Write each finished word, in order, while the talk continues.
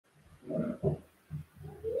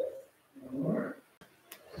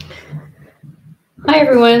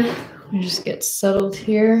everyone. Let me just get settled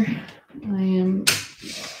here. I am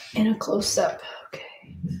in a close-up. Okay.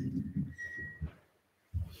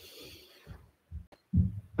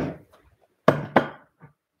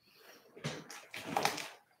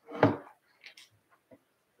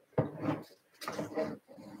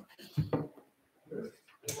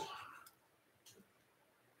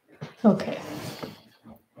 Okay.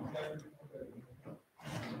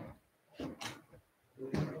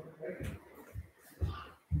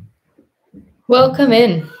 Welcome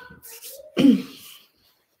in.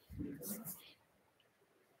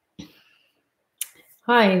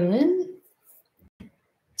 Hi, Lynn.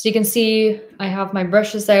 So you can see I have my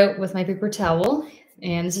brushes out with my paper towel,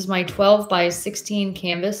 and this is my 12 by 16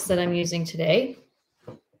 canvas that I'm using today.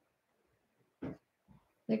 Let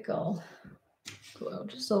it go out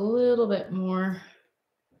just a little bit more.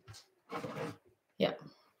 Yeah.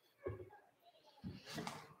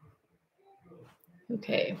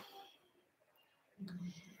 Okay.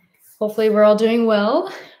 Hopefully we're all doing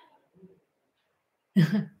well.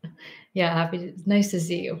 Yeah, nice to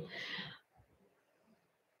see you.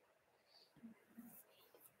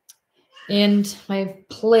 And my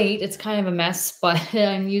plate, it's kind of a mess, but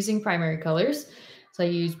I'm using primary colors. So I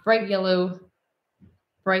use bright yellow,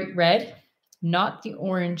 bright red, not the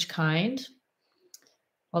orange kind,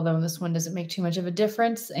 although this one doesn't make too much of a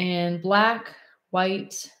difference, and black,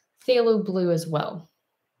 white, phthalo blue as well.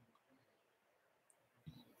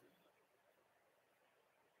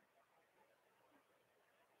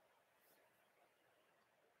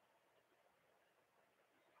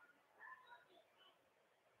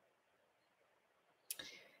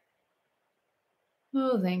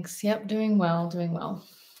 Oh, thanks. Yep, doing well, doing well.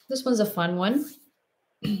 This one's a fun one.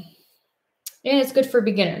 And it's good for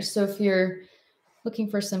beginners. So if you're looking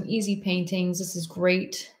for some easy paintings, this is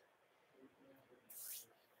great.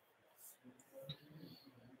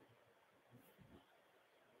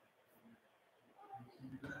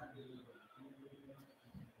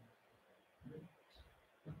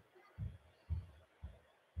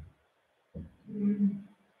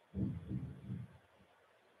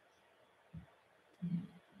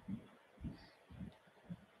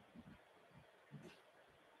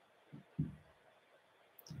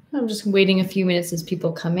 I'm just waiting a few minutes as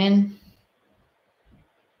people come in.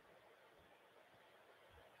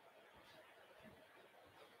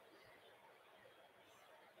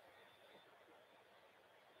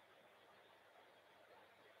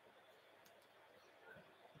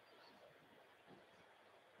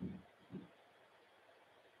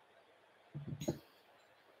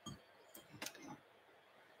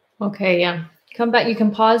 Okay, yeah. Come back. You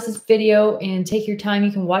can pause this video and take your time.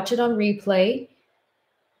 You can watch it on replay.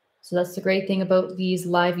 So that's the great thing about these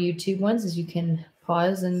live YouTube ones is you can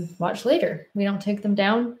pause and watch later. We don't take them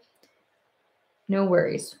down. No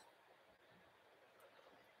worries.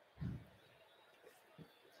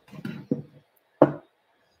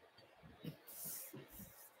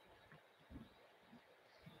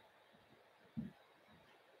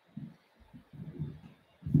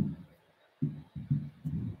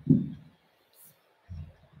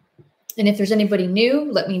 And if there's anybody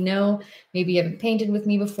new, let me know. Maybe you haven't painted with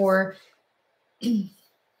me before. And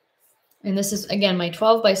this is, again, my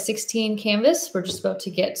 12 by 16 canvas. We're just about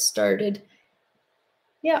to get started.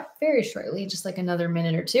 Yeah, very shortly, just like another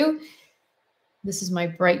minute or two. This is my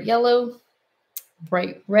bright yellow,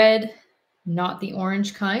 bright red, not the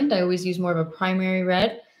orange kind. I always use more of a primary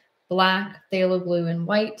red, black, phthalo blue, and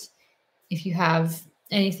white. If you have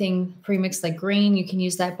anything pre-mixed like green, you can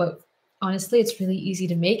use that. But honestly, it's really easy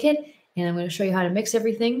to make it. And I'm going to show you how to mix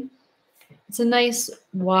everything. It's a nice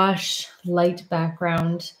wash, light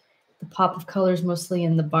background. The pop of colors mostly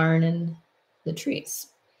in the barn and the trees.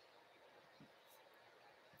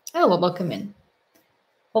 Oh, well, welcome in.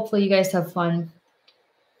 Hopefully you guys have fun.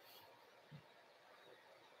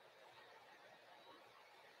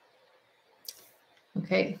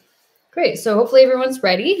 Okay, great. So hopefully everyone's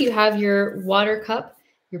ready. You have your water cup,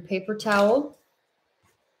 your paper towel.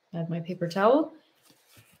 I have my paper towel.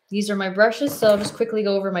 These are my brushes, so I'll just quickly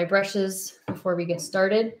go over my brushes before we get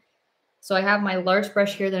started. So I have my large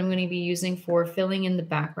brush here that I'm going to be using for filling in the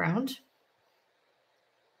background.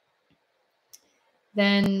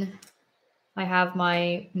 Then I have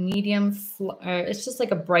my medium, it's just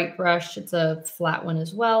like a bright brush. It's a flat one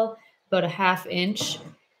as well, about a 1/2 inch.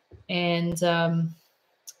 And,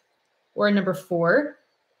 or number 4.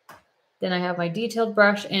 Then I have my detailed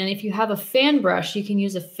brush. And if you have a fan brush, you can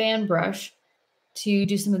use a fan brush to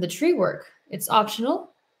do some of the tree work. It's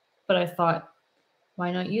optional, but I thought,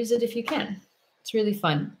 why not use it if you can? It's really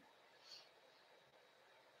fun.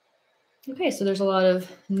 Okay, so there's a lot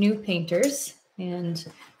of new painters And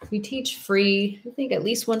we teach free, I think at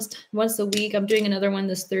least once a week. I'm doing another one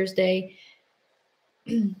this Thursday.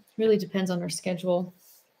 Really depends on our schedule.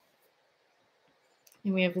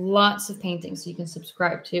 And we have lots of paintings so you can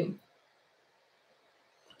subscribe to.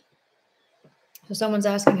 So someone's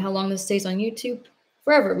asking how long this stays on YouTube.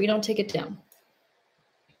 Forever. We don't take it down.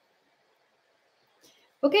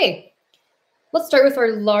 Okay. Let's start with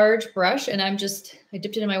our large brush. And I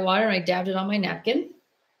dipped it in my water and I dabbed it on my napkin.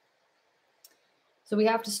 So we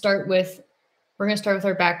have to start with, we're going to start with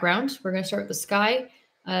our background. We're going to start with the sky.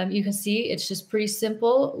 You can see it's just pretty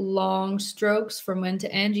simple, long strokes from end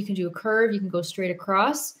to end. You can do a curve. You can go straight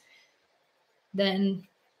across. Then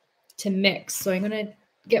to mix. So I'm going to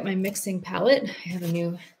get my mixing palette. I have a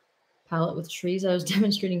new palette with trees. I was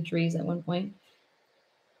demonstrating trees at one point.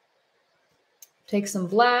 Take some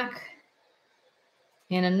black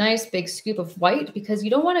and a nice big scoop of white, because you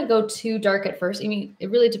don't want to go too dark at first. I mean,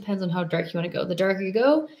 it really depends on how dark you want to go. The darker you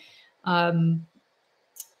go, the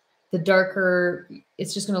darker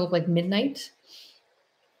it's just going to look like midnight.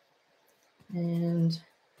 And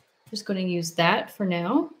I'm just going to use that for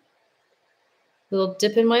now. A little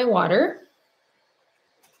dip in my water.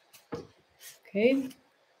 Okay,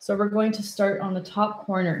 so we're going to start on the top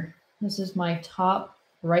corner. This is my top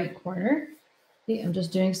right corner. See, I'm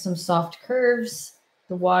just doing some soft curves.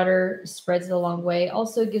 The water spreads it a long way.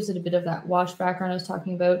 Also gives it a bit of that wash background I was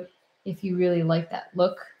talking about, if you really like that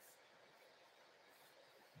look.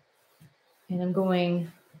 And I'm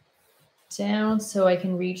going down so I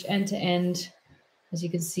can reach end to end, as you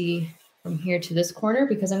can see from here to this corner,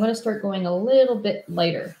 because I'm going to start going a little bit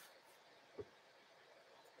lighter.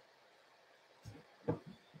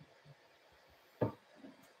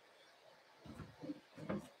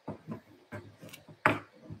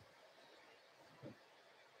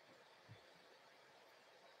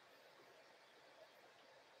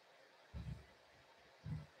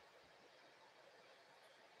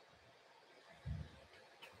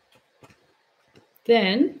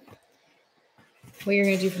 Then what you're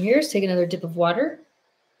going to do from here is take another dip of water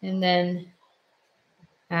and then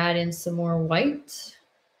add in some more white,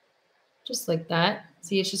 just like that.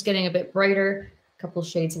 See, it's just getting a bit brighter, a couple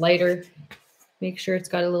shades lighter. Make sure it's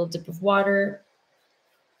got a little dip of water.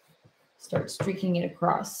 Start streaking it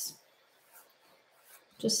across.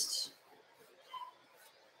 Just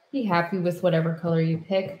be happy with whatever color you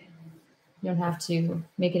pick. You don't have to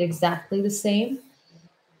make it exactly the same.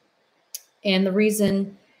 And the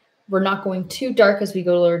reason we're not going too dark as we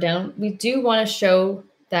go lower down, we do want to show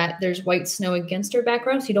that there's white snow against our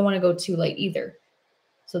background, so you don't want to go too light either.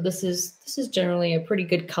 So this is generally a pretty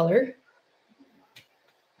good color.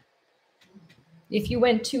 If you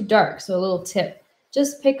went too dark, so a little tip,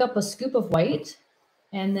 just pick up a scoop of white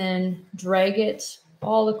and then drag it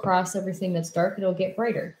all across everything that's dark. It'll get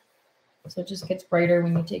brighter. So it just gets brighter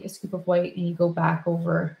when you take a scoop of white and you go back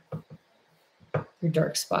over your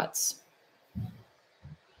dark spots.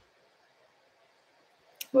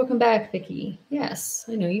 Welcome back, Vicky. Yes,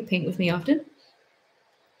 I know you paint with me often.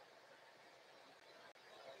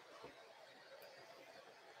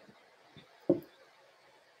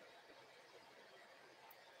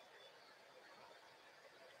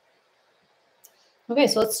 Okay,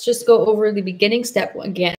 so let's just go over the beginning step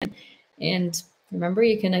again. And remember,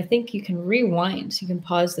 I think you can rewind. You can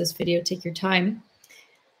pause this video, take your time.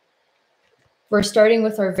 We're starting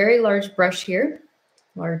with our very large brush here,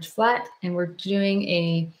 large flat, and we're doing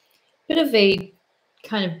a bit of a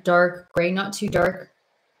kind of dark gray, not too dark,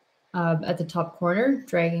 at the top corner,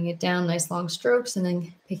 dragging it down, nice long strokes, and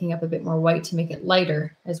then picking up a bit more white to make it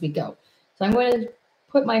lighter as we go. So I'm going to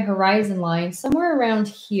put my horizon line somewhere around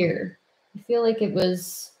here. I feel like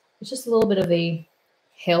it's just a little bit of a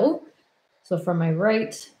hill. So from my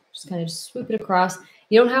right, just kind of swoop it across.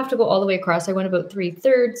 You don't have to go all the way across. I went about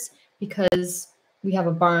 3/3 because we have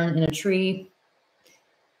a barn and a tree.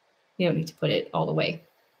 You don't need to put it all the way.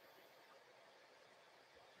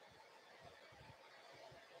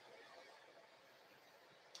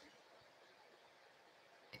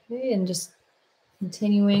 Okay, and just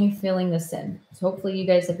continuing filling this in. So hopefully you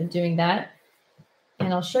guys have been doing that.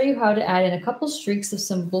 And I'll show you how to add in a couple streaks of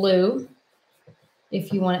some blue.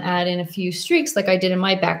 If you want to add in a few streaks like I did in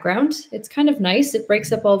my background, it's kind of nice. It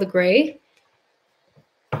breaks up all the gray.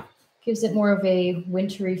 Gives it more of a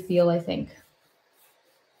wintry feel, I think.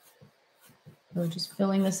 So just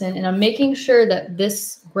filling this in. And I'm making sure that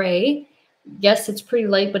this gray, yes, it's pretty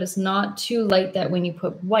light, but it's not too light that when you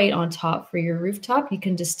put white on top for your rooftop, you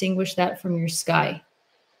can distinguish that from your sky.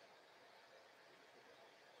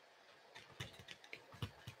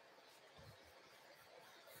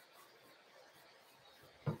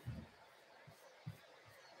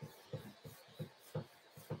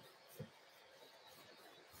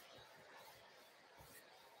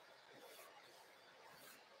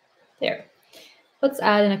 There. Let's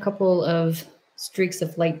add in a couple of streaks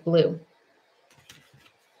of light blue.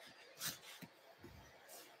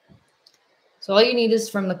 So all you need is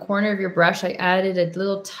from the corner of your brush, I added a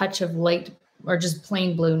little touch of light, or just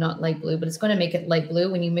plain blue, not light blue, but it's going to make it light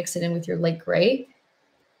blue when you mix it in with your light gray.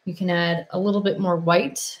 You can add a little bit more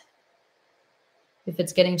white if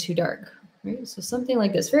it's getting too dark, right? So something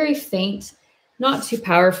like this, very faint, not too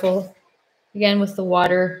powerful. Again, with the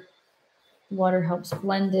water helps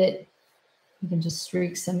blend it. You can just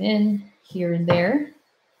streak some in here and there.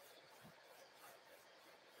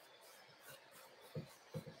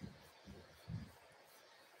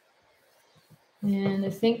 And I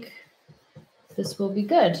think this will be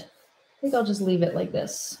good. I think I'll just leave it like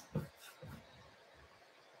this.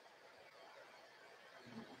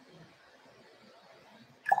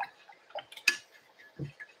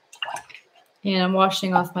 And I'm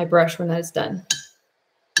washing off my brush when that is done.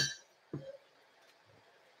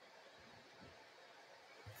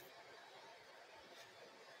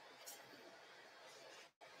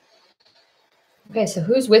 Okay, so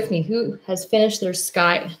who's with me? Who has finished their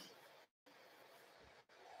sky?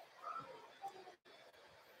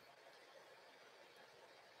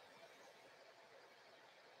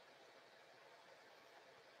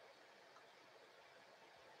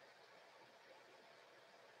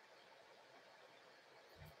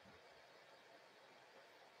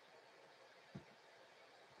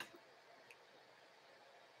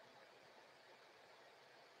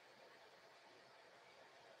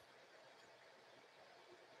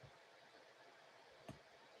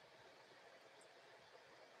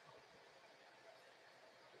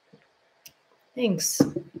 Thanks,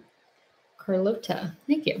 Carlota.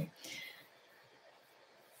 Thank you.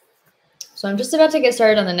 So I'm just about to get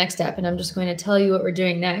started on the next step, and I'm just going to tell you what we're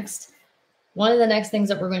doing next. One of the next things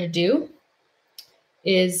that we're going to do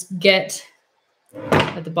is get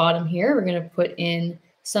at the bottom here, we're going to put in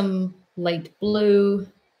some light blue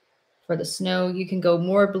for the snow. You can go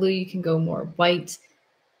more blue, you can go more white.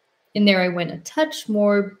 In there I went a touch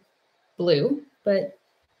more blue, but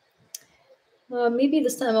maybe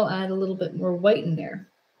this time I'll add a little bit more white in there.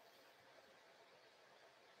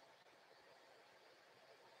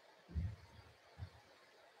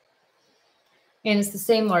 And it's the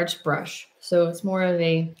same large brush. So it's more of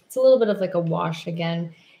it's a little bit of like a wash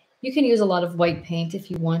again. You can use a lot of white paint if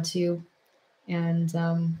you want to. And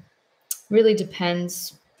really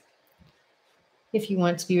depends if you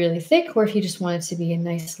want it to be really thick or if you just want it to be a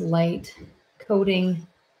nice light coating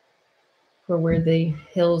for where the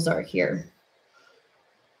hills are here.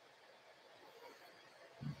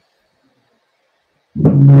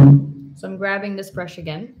 So I'm grabbing this brush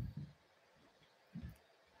again.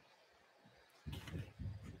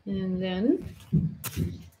 And then,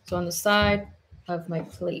 so on the side of my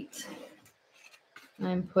plate,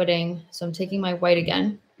 I'm taking my white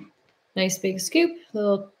again. Nice big scoop,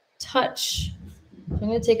 little touch. So I'm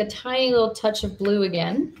going to take a tiny little touch of blue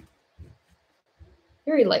again.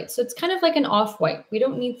 Very light. So it's kind of like an off-white. We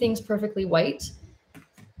don't need things perfectly white.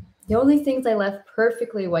 The only things I left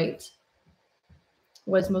perfectly white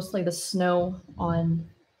was mostly the snow on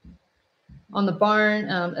the barn,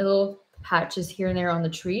 a little patches here and there on the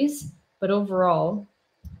trees. But overall,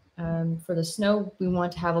 for the snow, we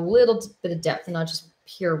want to have a little bit of depth and not just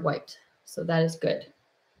pure white. So that is good.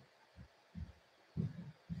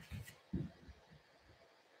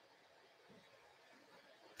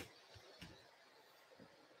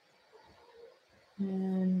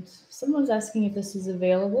 And someone's asking if this is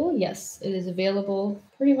available. Yes, it is available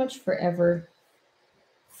pretty much forever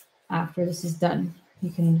after this is done.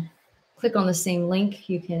 You can click on the same link.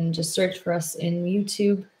 You can just search for us in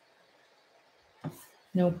YouTube.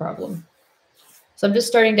 No problem. So I'm just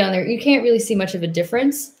starting down there. You can't really see much of a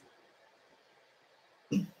difference,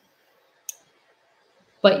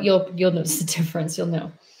 but you'll notice the difference. You'll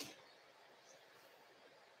know.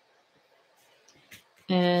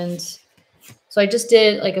 And so I just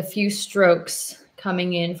did like a few strokes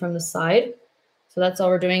coming in from the side. So that's all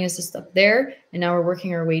we're doing is just up there. And now we're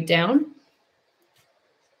working our way down.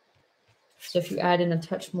 So if you add in a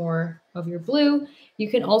touch more of your blue, you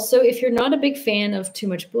can also, if you're not a big fan of too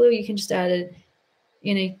much blue, you can just add it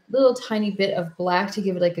in a little tiny bit of black to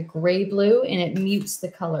give it like a gray blue, and it mutes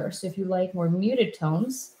the color. So if you like more muted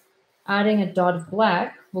tones, adding a dot of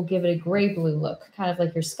black will give it a gray blue look, kind of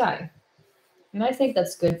like your sky. And I think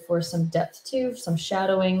that's good for some depth too, some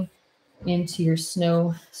shadowing into your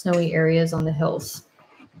snowy areas on the hills.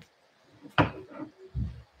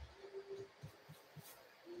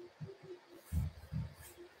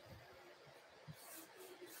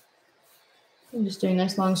 I'm just doing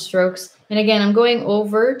nice long strokes. And again, I'm going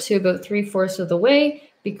over to about 3/4 of the way,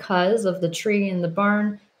 because of the tree and the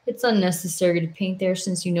barn, it's unnecessary to paint there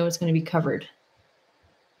since you know it's going to be covered.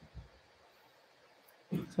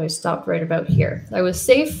 So I stopped right about here. I was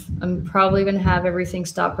safe. I'm probably going to have everything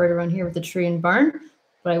stop right around here with the tree and barn,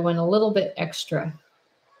 but I went a little bit extra.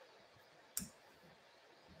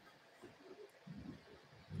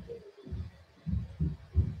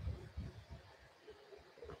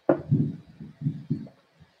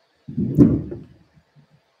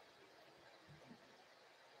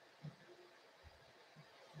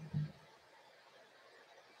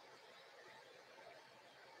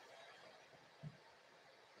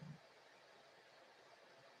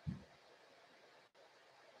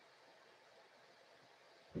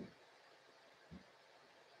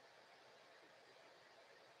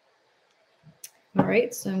 All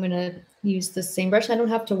right, so I'm going to use the same brush. I don't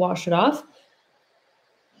have to wash it off.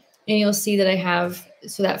 And you'll see that I have,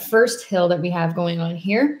 so that first hill that we have going on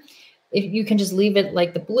here, if you can just leave it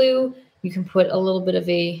like the blue, you can put a little bit of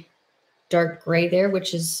a dark gray there,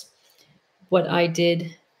 which is what I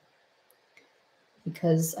did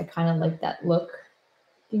because I kind of like that look.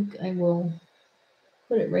 I think I will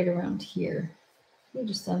put it right around here.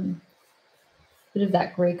 Just some bit of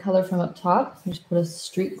that gray color from up top. Just put a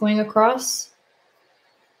streak going across.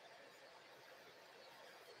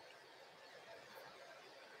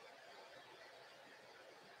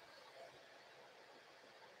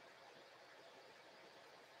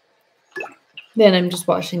 Then I'm just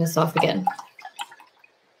washing this off again.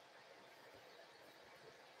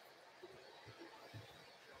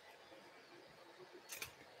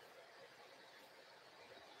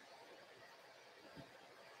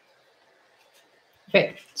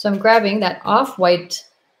 Okay, so I'm grabbing that off-white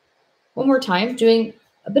one more time, doing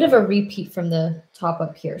a bit of a repeat from the top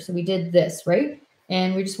up here. So we did this, right?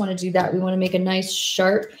 And we just want to do that. We want to make a nice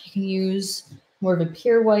sharp. You can use more of a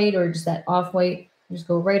pure white or just that off-white. Just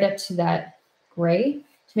go right up to that gray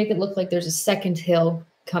to make it look like there's a second hill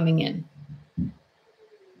coming in.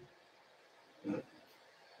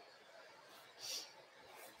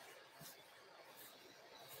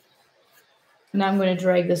 And I'm going to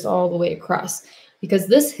drag this all the way across because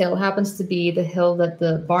this hill happens to be the hill that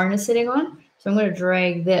the barn is sitting on. So I'm going to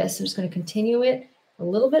drag this. I'm just going to continue it a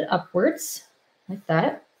little bit upwards like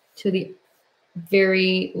that to the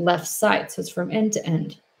very left side. So it's from end to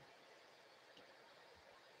end.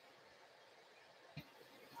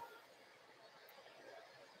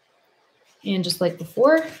 And just like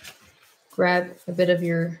before, grab a bit of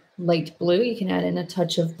your light blue. You can add in a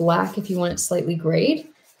touch of black if you want it slightly grayed.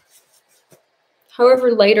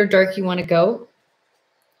 However light or dark you want to go.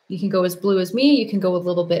 You can go as blue as me. You can go a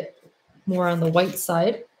little bit more on the white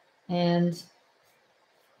side. And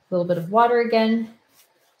a little bit of water again.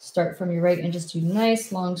 Start from your right and just do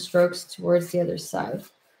nice long strokes towards the other side.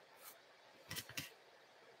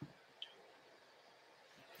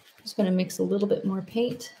 Just going to mix a little bit more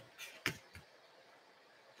paint.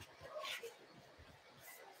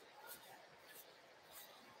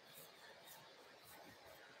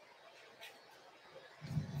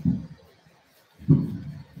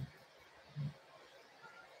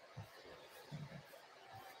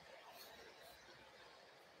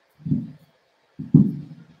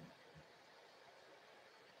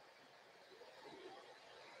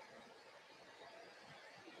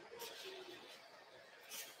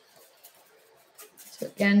 So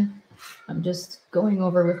again, I'm just going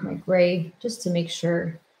over with my gray just to make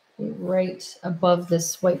sure right above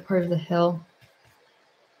this white part of the hill.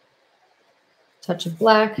 Touch of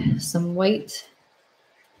black, some white,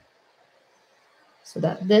 so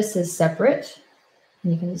that this is separate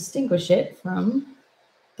and you can distinguish it from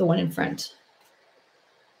the one in front.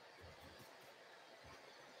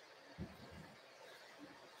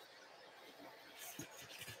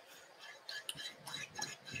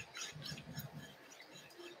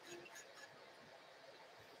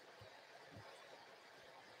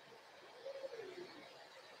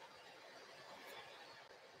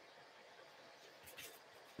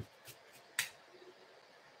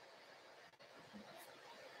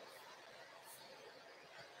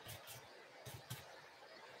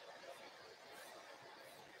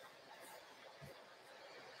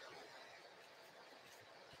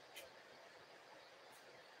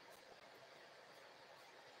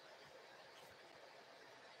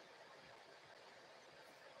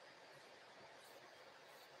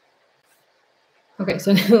 Okay,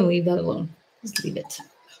 so I'm going to leave that alone. Just leave it.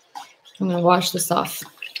 I'm going to wash this off.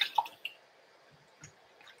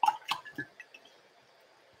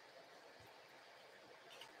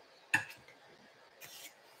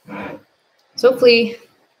 So hopefully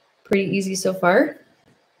pretty easy so far.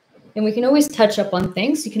 And we can always touch up on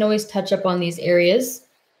things. You can always touch up on these areas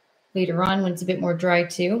later on when it's a bit more dry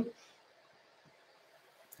too.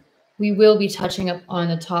 We will be touching up on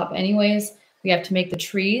the top anyways. We have to make the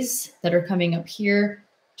trees that are coming up here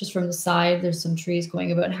just from the side. There's some trees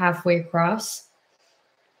going about halfway across,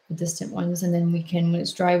 the distant ones. And then we can, when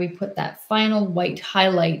it's dry, we put that final white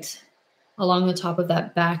highlight along the top of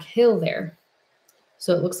that back hill there.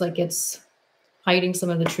 So it looks like it's hiding some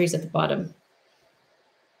of the trees at the bottom.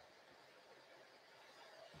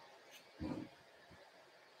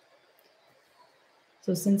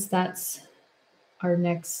 So since that's our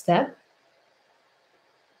next step,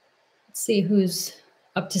 let's see who's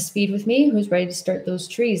up to speed with me, who's ready to start those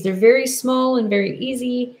trees. They're very small and very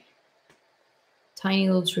easy, tiny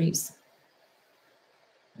little trees.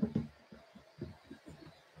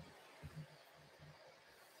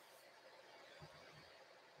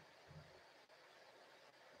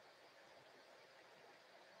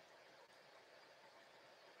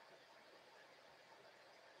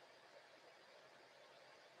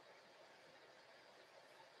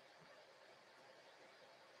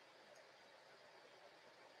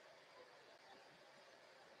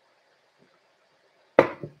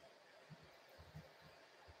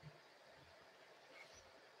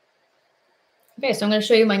 Okay, so I'm going to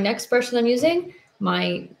show you my next brush that I'm using,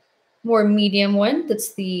 my more medium one.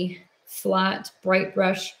 That's the flat bright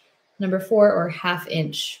brush number 4 or 1/2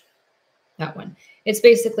 inch. That one. It's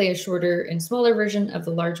basically a shorter and smaller version of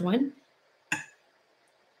the large one.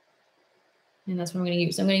 And that's what I'm going to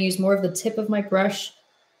use. I'm going to use more of the tip of my brush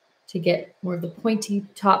to get more of the pointy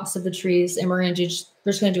tops of the trees. And we're just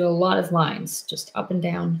going to do a lot of lines, just up and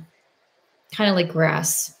down, kind of like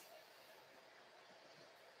grass.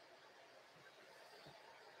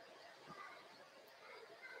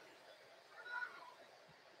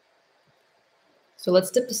 So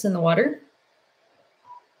let's dip this in the water.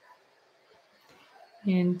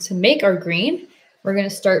 And to make our green, we're going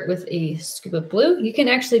to start with a scoop of blue. You can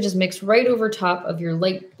actually just mix right over top of your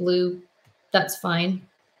light blue. That's fine.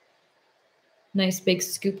 Nice big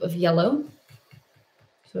scoop of yellow.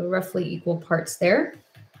 So roughly equal parts there.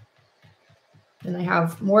 And I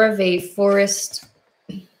have more of a forest,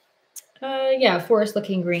 forest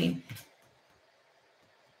looking green.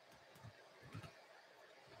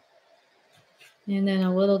 And then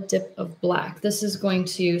a little dip of black. This is going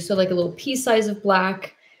to, so like a little pea size of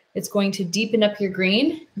black. It's going to deepen up your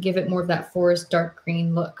green, give it more of that forest dark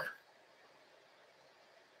green look.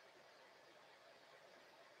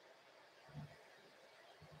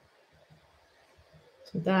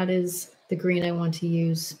 So that is the green I want to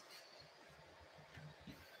use.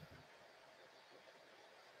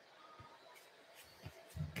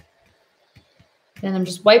 Then I'm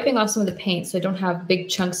just wiping off some of the paint so I don't have big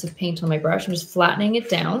chunks of paint on my brush. I'm just flattening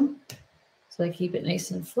it down so I keep it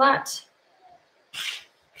nice and flat.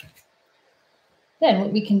 Then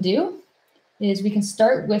what we can do is we can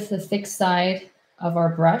start with the thick side of our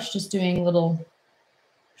brush, just doing little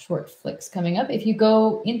short flicks coming up. If you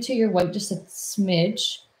go into your white just a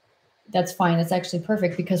smidge, that's fine. That's actually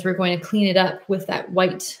perfect because we're going to clean it up with that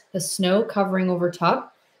white, the snow covering over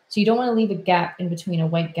top. So you don't want to leave a gap in between, a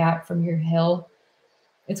white gap from your hill.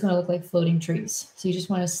 It's going to look like floating trees. So you just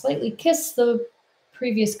want to slightly kiss the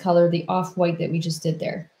previous color, the off-white that we just did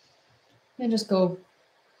there. And just go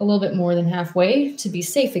a little bit more than halfway to be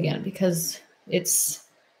safe again because it's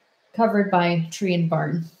covered by tree and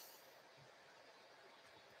barn.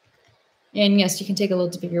 And yes, you can take a little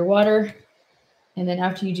dip of your water. And then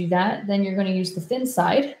after you do that, then you're going to use the thin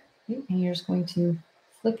side. And you're just going to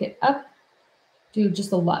flick it up. Do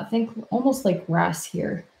just a lot. Think almost like grass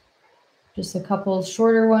here. Just a couple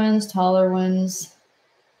shorter ones, taller ones.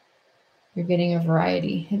 You're getting a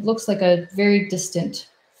variety. It looks like a very distant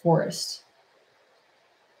forest.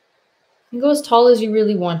 You can go as tall as you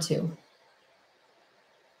really want to. You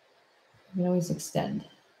can always extend.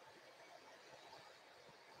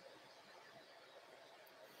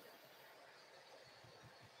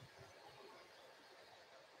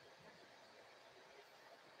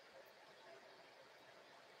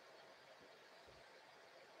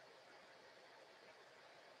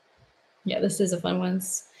 Yeah, this is a fun one.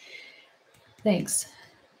 Thanks.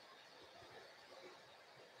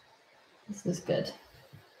 This is good.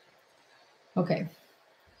 Okay.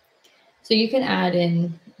 So you can add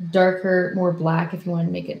in darker, more black if you want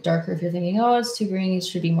to make it darker. If you're thinking, oh, it's too green, it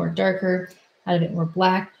should be more darker, add a bit more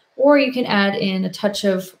black. Or you can add in a touch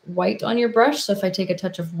of white on your brush. So if I take a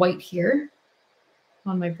touch of white here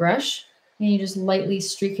on my brush and you just lightly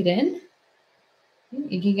streak it in,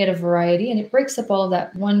 you can get a variety and it breaks up all of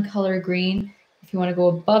that one color green. If you want to go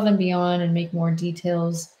above and beyond and make more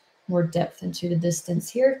details, more depth into the distance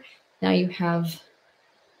here, now you have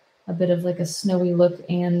a bit of like a snowy look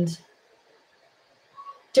and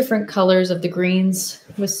different colors of the greens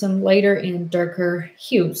with some lighter and darker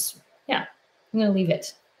hues. Yeah, I'm going to leave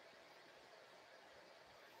it.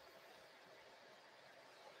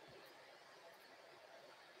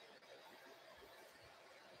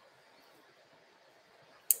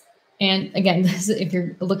 And again, if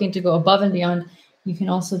you're looking to go above and beyond, you can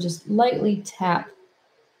also just lightly tap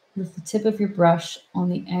with the tip of your brush on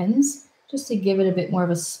the ends, just to give it a bit more of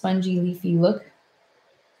a spongy, leafy look.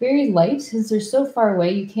 Very light, since they're so far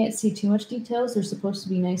away, you can't see too much details. They're supposed to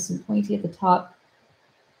be nice and pointy at the top,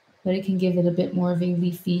 but it can give it a bit more of a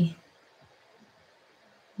leafy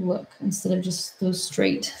look instead of just those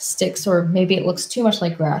straight sticks, or maybe it looks too much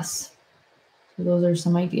like grass. So those are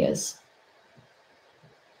some ideas.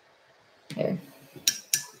 Okay.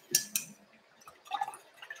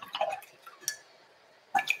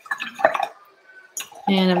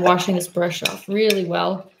 And I'm washing this brush off really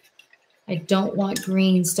well. I don't want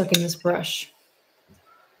green stuck in this brush.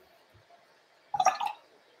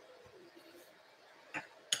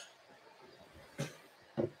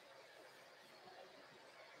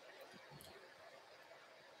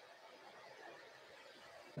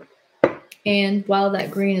 And while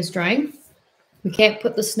that green is drying, we can't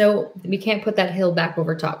put that hill back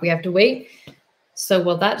over top. We have to wait. So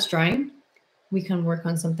while that's drying, we can work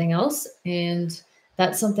on something else. And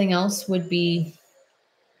that something else would be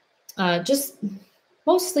just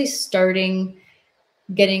mostly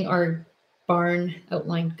getting our barn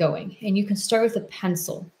outline going. And you can start with a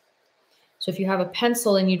pencil. So if you have a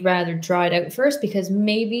pencil and you'd rather draw it out first, because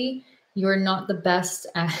maybe you're not the best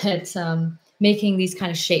at making these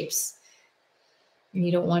kind of shapes, and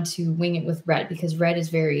you don't want to wing it with red because red is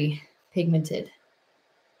very pigmented.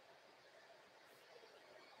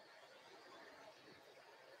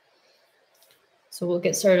 So we'll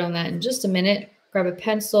get started on that in just a minute. Grab a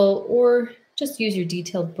pencil or just use your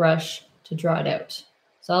detailed brush to draw it out.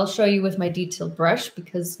 So I'll show you with my detailed brush,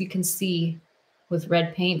 because you can see with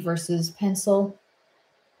red paint versus pencil.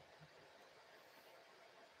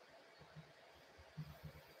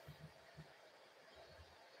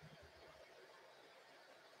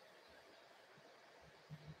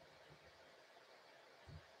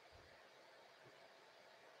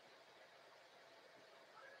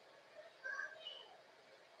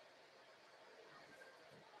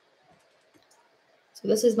 So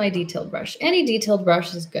this is my detailed brush. Any detailed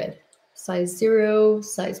brush is good. Size 0,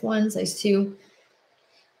 size 1, size 2.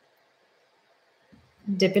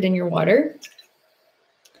 Dip it in your water.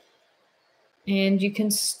 And you can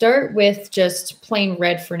start with just plain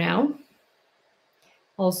red for now.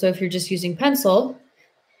 Also, if you're just using pencil,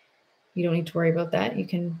 you don't need to worry about that. You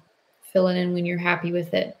can fill it in when you're happy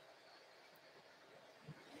with it.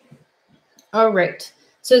 All right.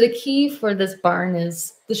 So the key for this barn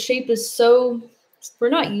is the shape is so, we're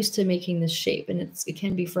not used to making this shape, and it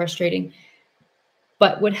can be frustrating.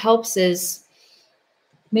 But what helps is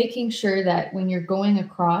making sure that when you're going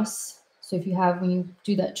across, so when you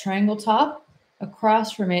do that triangle top,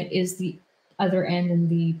 across from it is the other end and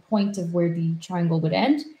the point of where the triangle would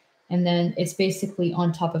end. And then it's basically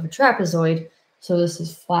on top of a trapezoid. So this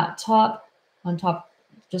is flat top on top,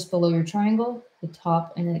 just below your triangle, the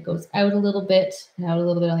top, and then it goes out a little bit and out a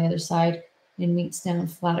little bit on the other side and meets down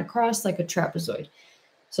flat across like a trapezoid.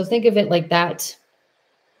 So think of it like that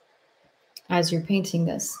as you're painting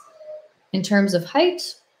this. In terms of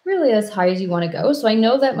height, really as high as you want to go. So I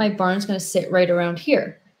know that my barn's going to sit right around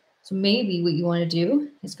here. So maybe what you want to do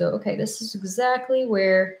is go, okay, this is exactly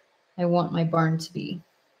where I want my barn to be.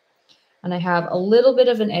 And I have a little bit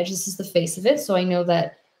of an edge. This is the face of it. So I know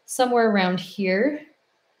that somewhere around here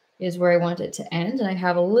is where I want it to end. And I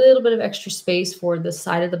have a little bit of extra space for the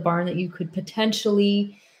side of the barn that you could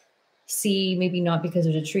potentially see, maybe not because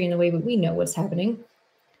there's a tree in the way, but we know what's happening.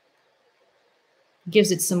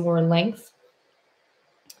 Gives it some more length.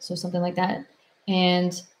 So something like that.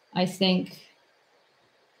 And I think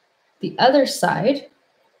the other side,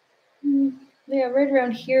 yeah, right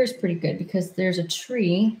around here is pretty good because there's a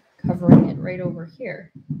tree covering it right over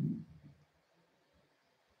here.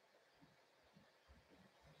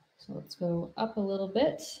 So let's go up a little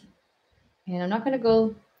bit. And I'm not going to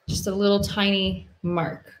go just a little tiny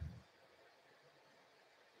mark.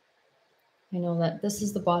 I know that this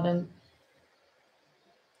is the bottom.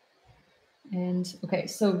 And okay,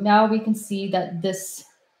 so now we can see that this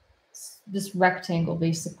rectangle,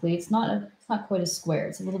 basically, it's not quite a square.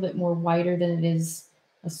 It's a little bit more wider than it is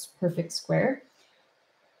a perfect square.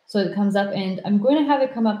 So it comes up, and I'm going to have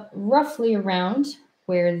it come up roughly around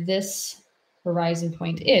where this horizon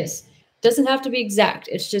point is. Doesn't have to be exact.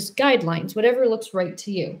 It's just guidelines, whatever looks right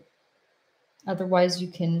to you. Otherwise, you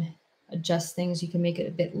can adjust things. You can make it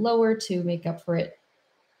a bit lower to make up for it.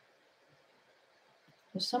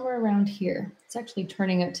 So somewhere around here. It's actually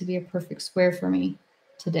turning out to be a perfect square for me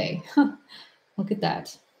today. Look at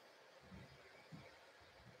that.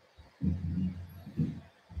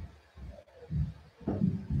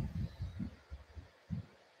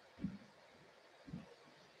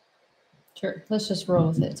 Sure, let's just roll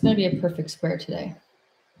with it. It's going to be a perfect square today.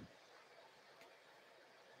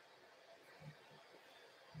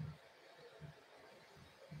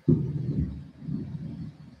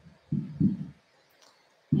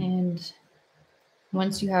 And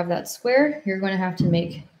once you have that square, you're going to have to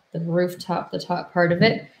make the rooftop, the top part of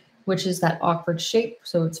it, which is that awkward shape.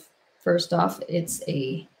 So it's first off, it's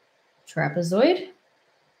a trapezoid.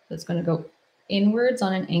 That's going to go inwards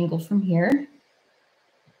on an angle from here,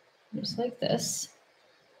 just like this.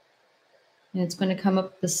 And it's going to come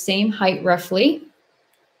up the same height roughly,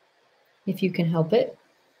 if you can help it.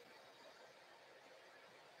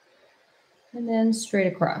 And then straight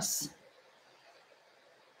across.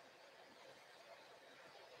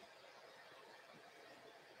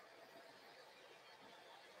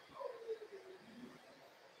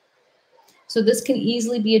 So this can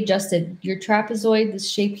easily be adjusted. Your trapezoid,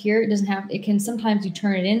 this shape here, it can sometimes you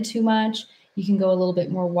turn it in too much. You can go a little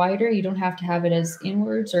bit more wider. You don't have to have it as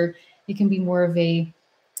inwards, or it can be more of a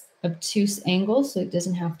obtuse angle. So it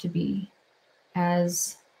doesn't have to be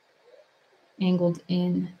as angled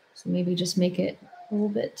in. So maybe just make it a little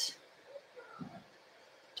bit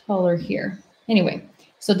taller here. Anyway,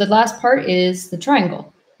 so the last part is the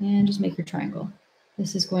triangle, and just make your triangle.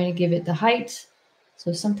 This is going to give it the height.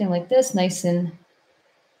 So something like this, nice and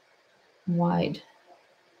wide.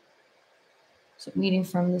 So meeting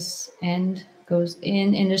from this end goes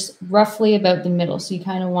in and just roughly about the middle. So you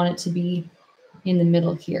kind of want it to be in the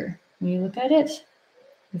middle here. When you look at it,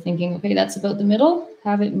 you're thinking, okay, that's about the middle.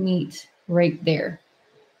 Have it meet right there.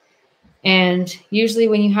 And usually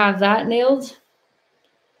when you have that nailed,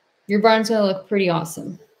 your barn's going to look pretty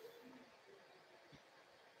awesome.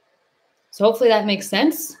 So hopefully that makes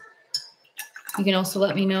sense. You can also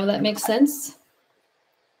let me know that makes sense.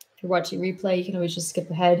 If you're watching replay, you can always just skip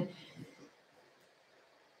ahead.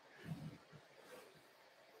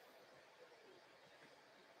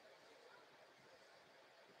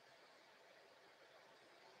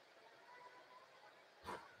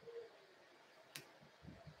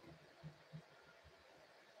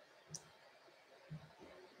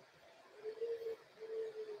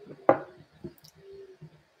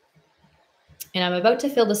 And I'm about to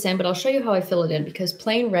fill this in, but I'll show you how I fill it in, because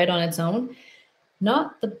plain red on its own,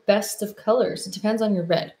 not the best of colors. It depends on your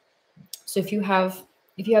red. So if you have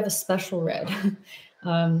a special red,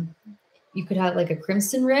 you could have like a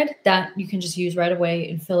crimson red that you can just use right away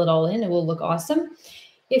and fill it all in. It will look awesome.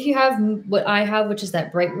 If you have what I have, which is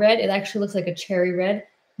that bright red, it actually looks like a cherry red,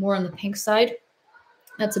 more on the pink side.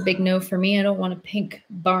 That's a big no for me. I don't want a pink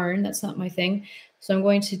barn. That's not my thing. So I'm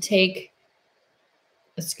going to take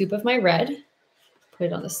a scoop of my red, put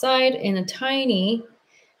it on the side, and a tiny,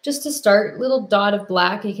 just to start, little dot of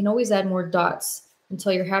black. You can always add more dots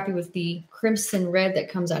until you're happy with the crimson red that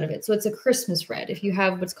comes out of it. So it's a Christmas red. If you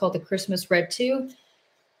have what's called the Christmas red too,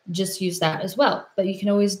 just use that as well. But you can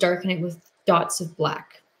always darken it with dots of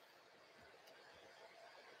black.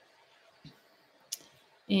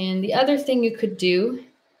 And the other thing you could do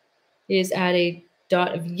is add a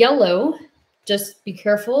dot of yellow. Just be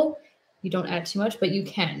careful you don't add too much, but you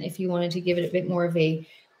can if you wanted to give it a bit more of a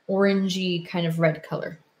orangey kind of red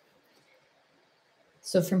color.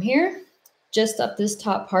 So from here, just up this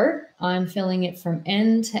top part, I'm filling it from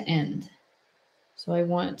end to end. So I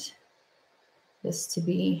want this to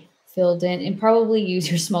be filled in, and probably use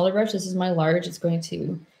your smaller brush. This is my large. It's going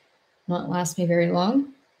to not last me very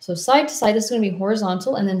long. So side to side, this is going to be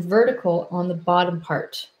horizontal, and then vertical on the bottom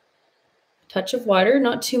part. Touch of water,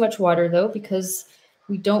 not too much water though, because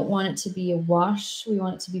we don't want it to be a wash. We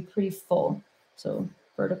want it to be pretty full. So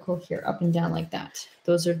vertical here, up and down like that.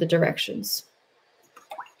 Those are the directions.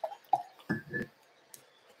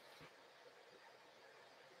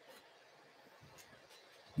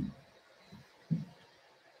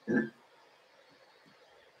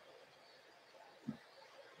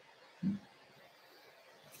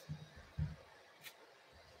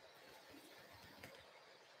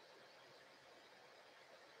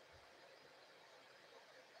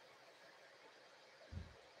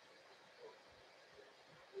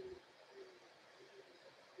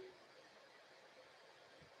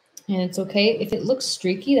 And it's okay if it looks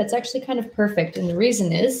streaky. That's actually kind of perfect. And the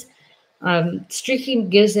reason is streaking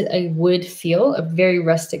gives it a wood feel, a very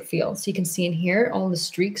rustic feel. So you can see in here all the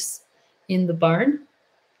streaks in the barn.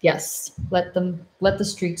 Yes, let the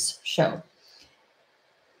streaks show.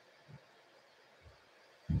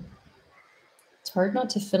 It's hard not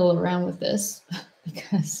to fiddle around with this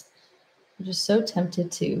because I'm just so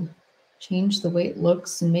tempted to change the way it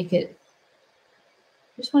looks and make it,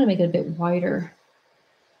 I just want to make it a bit wider.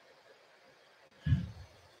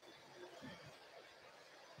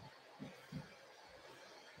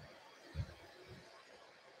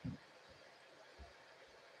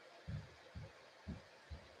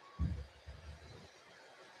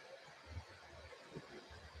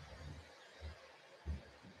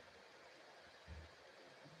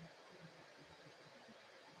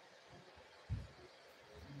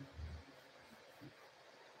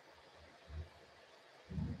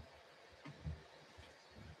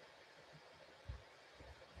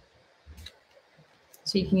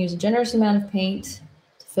 So you can use a generous amount of paint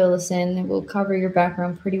to fill this in. It will cover your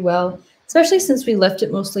background pretty well, especially since we left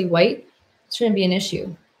it mostly white. It shouldn't be an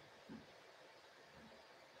issue.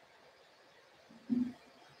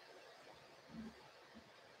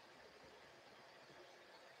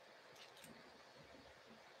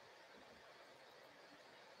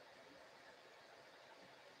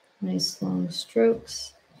 Nice long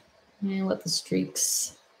strokes, and let the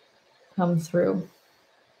streaks come through.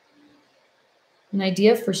 An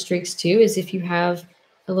idea for streaks too is if you have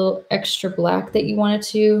a little extra black that you wanted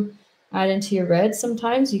to add into your red,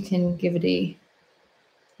 sometimes you can give it a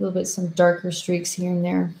little bit some darker streaks here and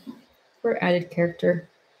there for added character.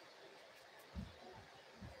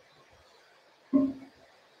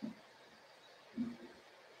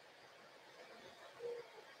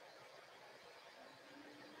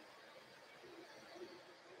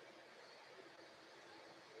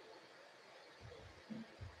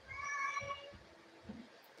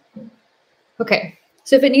 Okay,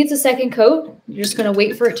 so if it needs a second coat, you're just going to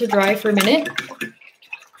wait for it to dry for a minute.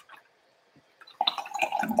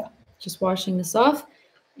 Just washing this off.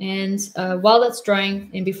 And while that's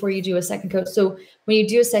drying and before you do a second coat, so when you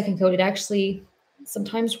do a second coat, it actually,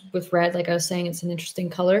 sometimes with red, like I was saying, it's an interesting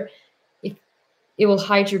color. It will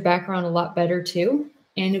hide your background a lot better too,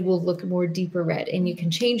 and it will look more deeper red. And you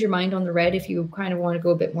can change your mind on the red if you kind of want to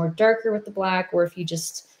go a bit more darker with the black, or if you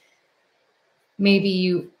just, maybe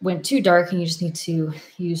you went too dark and you just need to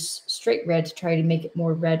use straight red to try to make it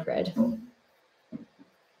more red.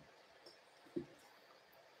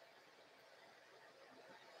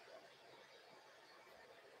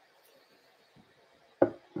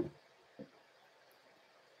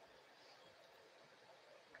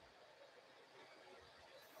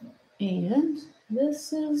 And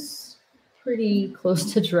this is pretty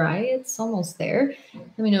close to dry. It's almost there.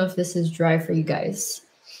 Let me know if this is dry for you guys.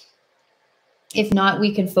 If not,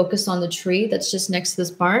 we can focus on the tree that's just next to this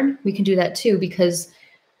barn. We can do that too, because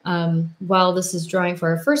while this is drying for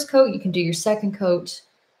our first coat, you can do your second coat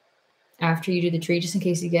after you do the tree, just in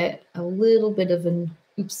case you get a little bit of an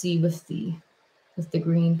oopsie with the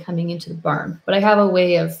green coming into the barn. But I have a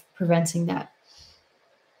way of preventing that.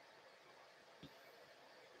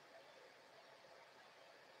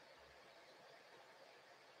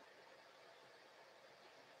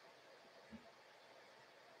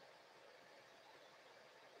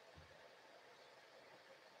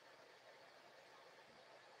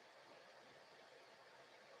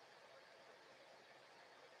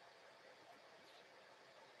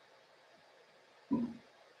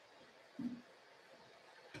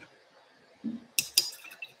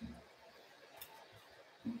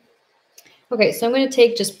 Okay, so I'm going to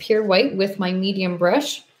take just pure white with my medium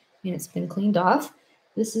brush, and it's been cleaned off.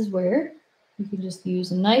 This is where you can just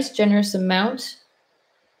use a nice generous amount.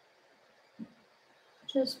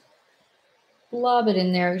 Just blob it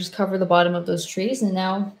in there, just cover the bottom of those trees, and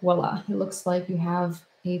now voila, it looks like you have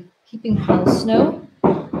a heaping pile of snow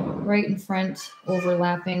right in front,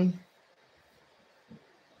 overlapping.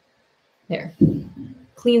 There,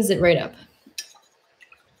 cleans it right up.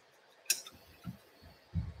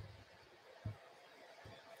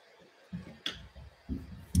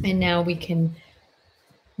 And now we can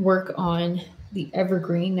work on the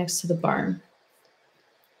evergreen next to the barn.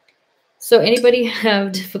 So anybody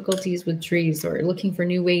have difficulties with trees or looking for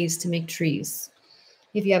new ways to make trees?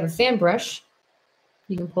 If you have a fan brush,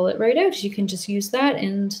 you can pull it right out. You can just use that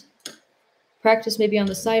and practice maybe on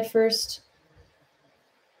the side first.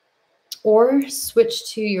 Or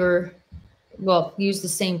switch to your, well, use the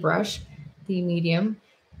same brush, the medium.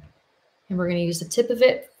 And we're going to use the tip of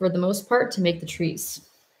it for the most part to make the trees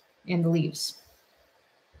and the leaves.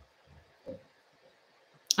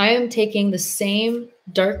 I am taking the same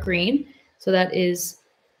dark green, so that is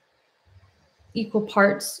equal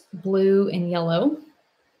parts blue and yellow.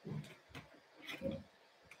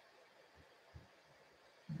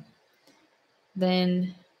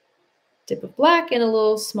 then dip of black, and a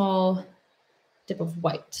little small dip of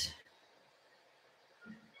white.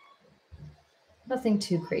 Nothing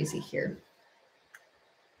too crazy here.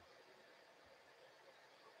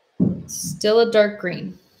 Still a dark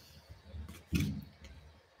green.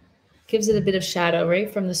 Gives it a bit of shadow,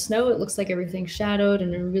 right? From the snow, it looks like everything's shadowed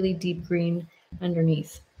and a really deep green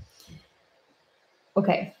underneath.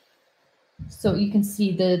 Okay, so you can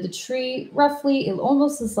see the tree roughly, it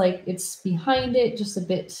almost is like it's behind it, just a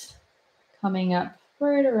bit coming up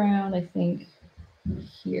right around, I think,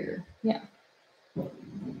 here. Yeah.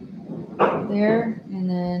 There, and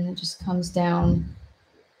then it just comes down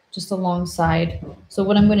just alongside. So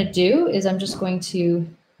what I'm going to do is I'm just going to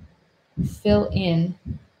fill in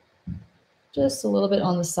just a little bit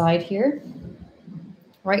on the side here,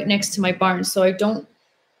 right next to my barn, so I don't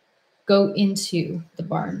go into the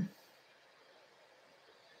barn.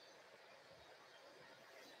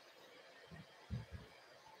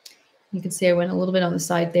 You can see I went a little bit on the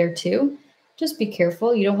side there too. Just be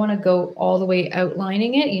careful. You don't want to go all the way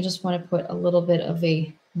outlining it. You just want to put a little bit of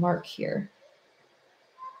a mark here.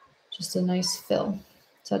 Just a nice fill.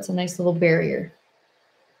 So that's a nice little barrier.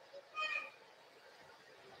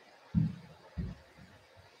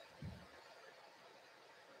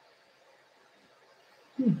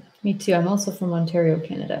 Me too. I'm also from Ontario,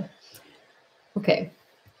 Canada. Okay.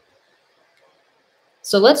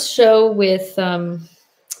 So let's show with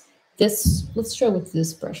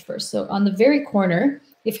this brush first. So on the very corner,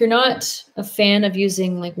 if you're not a fan of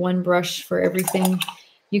using like one brush for everything,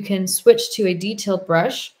 you can switch to a detailed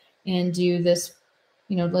brush and do this,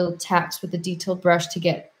 you know, little taps with the detailed brush to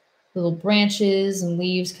get little branches and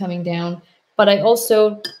leaves coming down. But I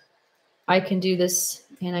can do this,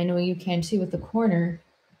 and I know you can too, with the corner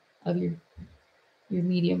of your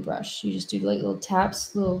medium brush. You just do like little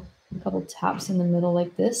taps, couple taps in the middle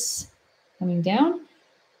like this, coming down.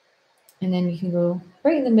 And then you can go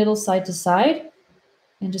right in the middle, side to side,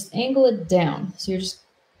 and just angle it down. So you're just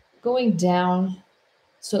going down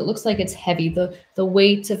so it looks like it's heavy. The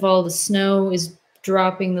weight of all the snow is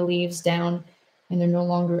dropping the leaves down, and they're no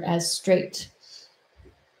longer as straight.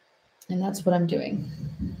 And that's what I'm doing.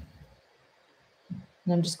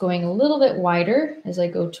 And I'm just going a little bit wider as I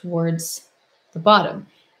go towards the bottom.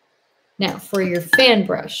 Now, for your fan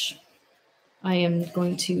brush, I am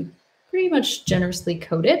going to pretty much generously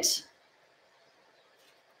coat it.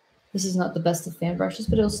 This is not the best of fan brushes,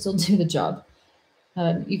 but it'll still do the job.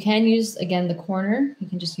 You can use, again, the corner. You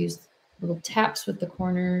can just use little taps with the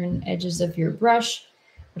corner and edges of your brush,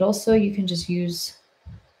 but also you can just use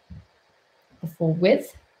the full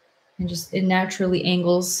width, and just it naturally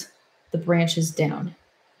angles the branches down.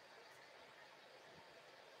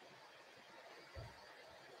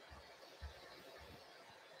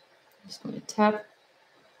 I'm just going to tap.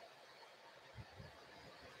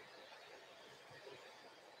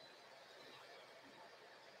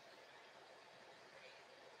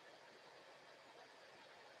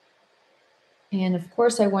 And of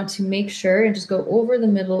course, I want to make sure and just go over the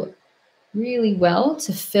middle really well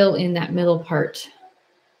to fill in that middle part.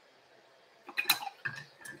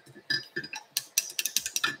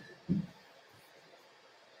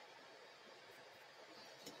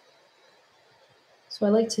 So I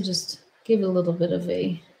like to just give a little bit of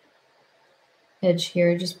a edge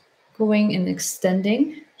here, just going and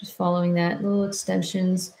extending, just following that little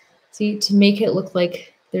extensions. See, to make it look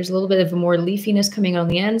like there's a little bit of a more leafiness coming on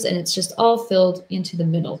the ends, and it's just all filled into the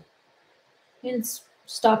middle. And it's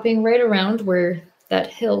stopping right around where that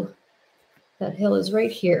hill is right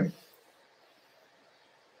here.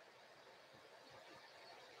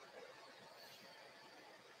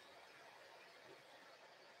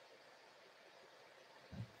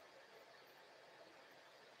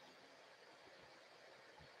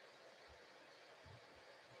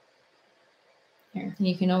 Here. And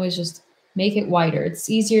you can always just make it wider. It's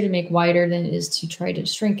easier to make wider than it is to try to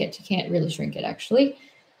shrink it. You can't really shrink it, actually.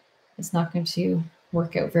 It's not going to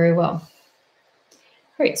work out very well. All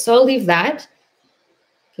right, so I'll leave that,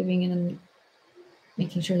 giving it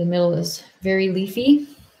making sure the middle is very leafy.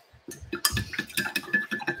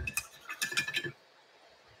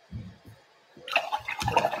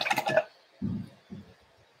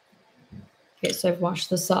 Okay, so I've washed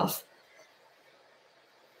this off.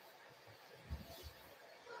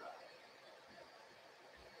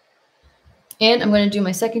 And I'm going to do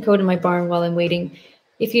my second coat in my barn while I'm waiting.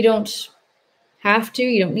 If you don't have to,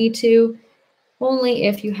 you don't need to, only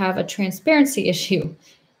if you have a transparency issue.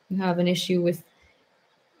 You have an issue with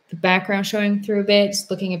the background showing through a bit,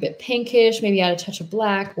 it's looking a bit pinkish, maybe add a touch of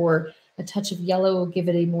black or a touch of yellow will give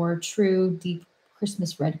it a more true, deep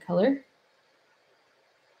Christmas red color.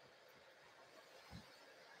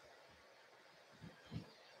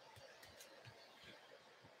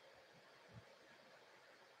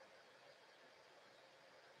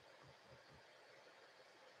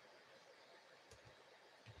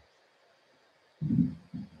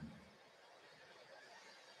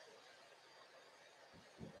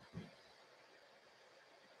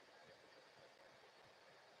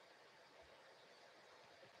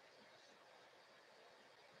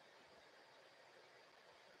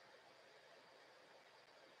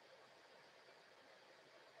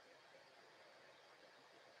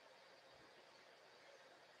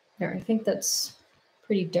 There, I think that's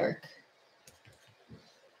pretty dark.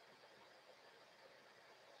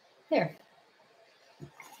 There.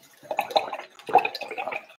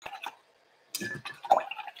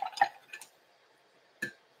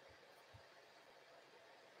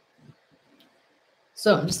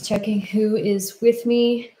 So I'm just checking who is with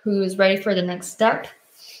me, who is ready for the next step.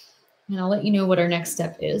 And I'll let you know what our next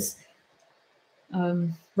step is.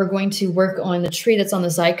 We're going to work on the tree that's on the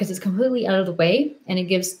side because it's completely out of the way and it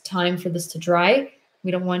gives time for this to dry. We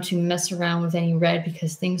don't want to mess around with any red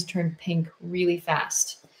because things turn pink really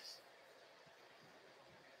fast.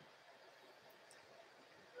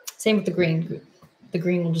 Same with the green. The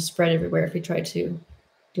green will just spread everywhere if we try to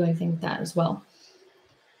do anything with that as well.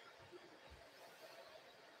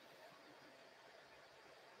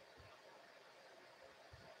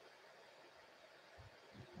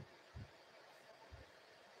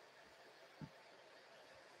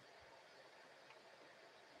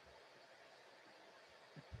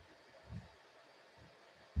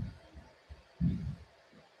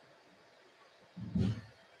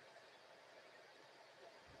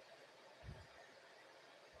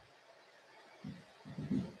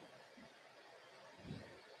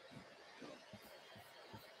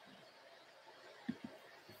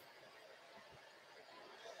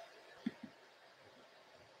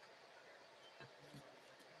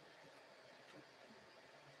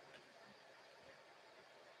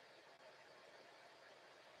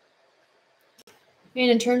 And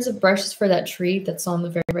in terms of brushes for that tree that's on the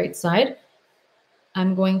very right side,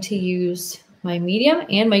 I'm going to use my medium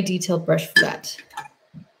and my detailed brush for that.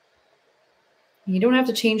 You don't have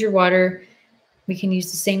to change your water. We can use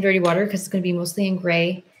the same dirty water because it's going to be mostly in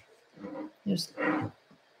gray. It's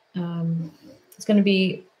going to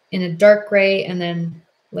be in a dark gray, and then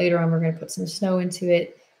later on we're going to put some snow into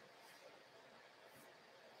it.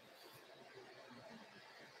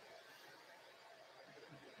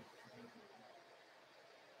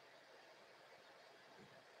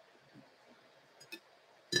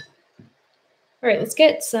 All right, let's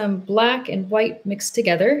get some black and white mixed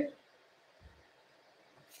together.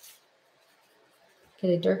 Get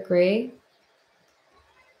a dark gray.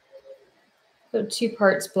 So 2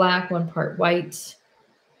 parts black, 1 part white.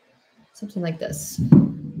 Something like this.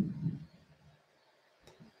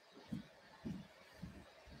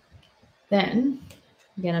 Then,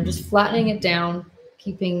 again, I'm just flattening it down,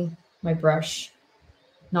 keeping my brush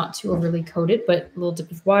not too overly coated, but a little dip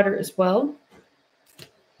of water as well.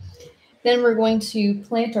 Then we're going to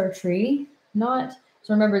plant our tree. So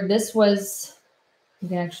remember, this was, you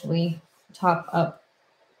can actually top up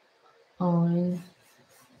on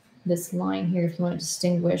this line here if you want to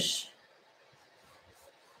distinguish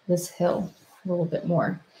this hill a little bit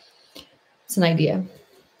more. It's an idea.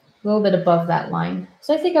 A little bit above that line.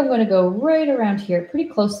 So I think I'm going to go right around here,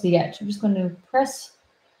 pretty close to the edge. I'm just going to press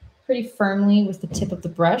pretty firmly with the tip of the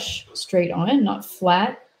brush straight on, not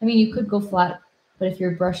flat. I mean, you could go flat, but if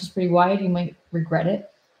your brush is pretty wide, you might regret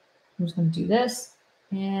it. I'm just going to do this,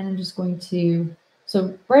 and I'm just going to,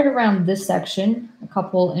 so right around this section, a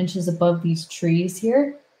couple inches above these trees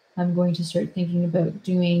here, I'm going to start thinking about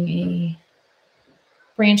doing a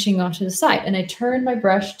branching off to the side. And I turn my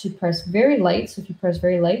brush to press very light. So if you press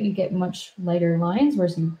very light, you get much lighter lines,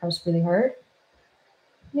 whereas if you press really hard,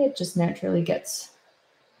 it just naturally gets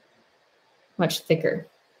much thicker.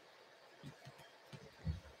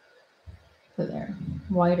 So there,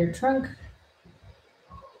 wider trunk.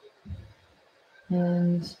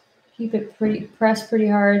 And keep it press pretty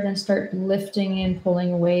hard, then start lifting and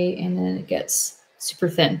pulling away, and then it gets super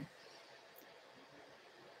thin.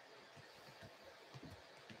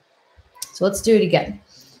 So let's do it again.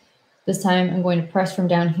 This time I'm going to press from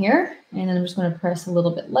down here, and then I'm just going to press a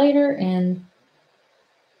little bit lighter and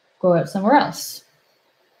go out somewhere else.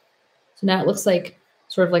 So now it looks like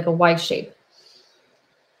sort of like a Y shape.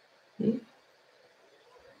 See?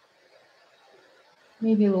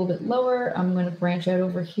 Maybe a little bit lower. I'm going to branch out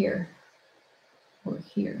over here or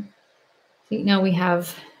here. See, now we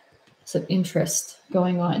have some interest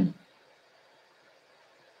going on.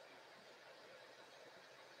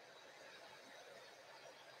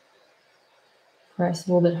 Press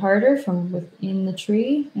a little bit harder from within the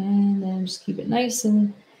tree, and then just keep it nice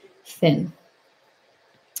and thin.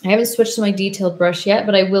 I haven't switched to my detailed brush yet,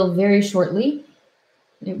 but I will very shortly.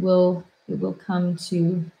 It will come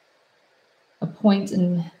to a point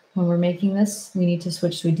in when we're making this, we need to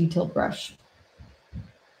switch to a detailed brush.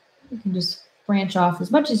 You can just branch off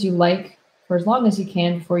as much as you like for as long as you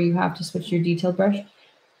can before you have to switch to your detailed brush.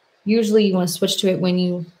 Usually you want to switch to it when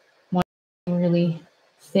you want really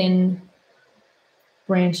thin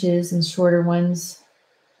branches and shorter ones.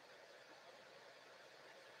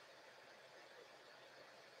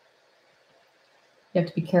 You have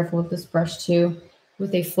to be careful with this brush too.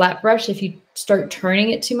 With a flat brush, if you start turning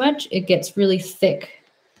it too much, it gets really thick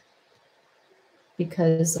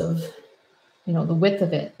because of, you know, the width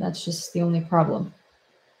of it. That's just the only problem.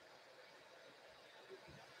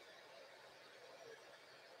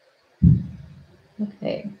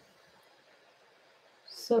 Okay.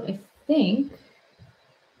 So I think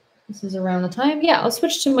this is around the time. Yeah, I'll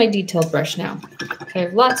switch to my detailed brush now. Okay, I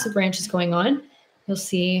have lots of branches going on. You'll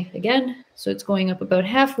see again, so it's going up about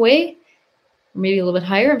halfway, or maybe a little bit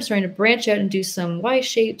higher. I'm starting to branch out and do some Y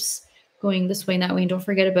shapes going this way and that way. And don't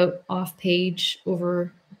forget about off page,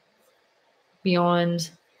 over,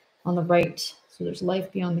 beyond, on the right. So there's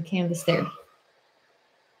life beyond the canvas there.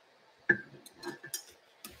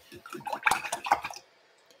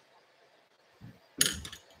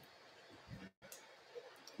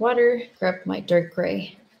 Water, grab my dark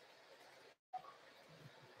gray.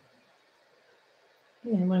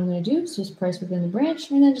 And what I'm going to do is just press within the branch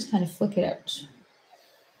and then just kind of flick it out.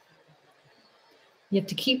 You have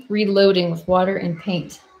to keep reloading with water and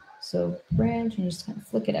paint. So branch and just kind of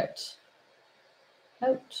flick it out.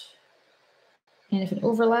 Out. And if it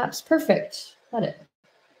overlaps, perfect. Let it.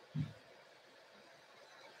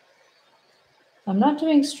 I'm not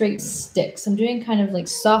doing straight sticks. I'm doing kind of like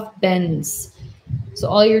soft bends. So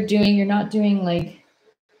all you're doing, you're not doing like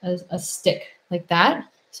a stick like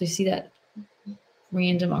that. So you see that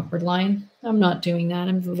random awkward line? I'm not doing that.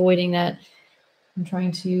 I'm avoiding that. I'm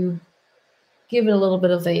trying to give it a little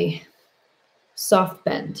bit of a soft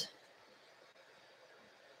bend.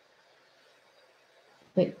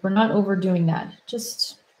 But we're not overdoing that.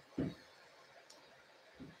 Just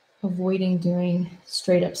avoiding doing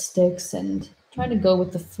straight up sticks and trying to go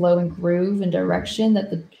with the flow and groove and direction that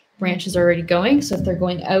the branches are already going. So if they're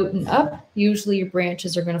going out and up, usually your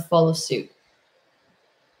branches are going to follow suit.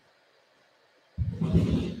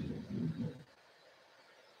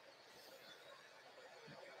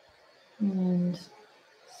 And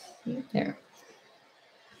there.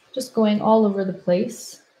 Just going all over the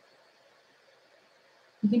place.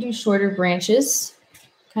 You can do shorter branches.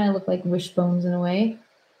 Kind of look like wishbones in a way.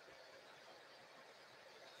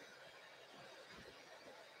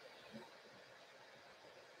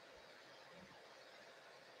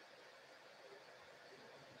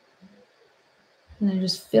 And then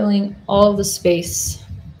just filling all the space,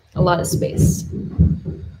 a lot of space.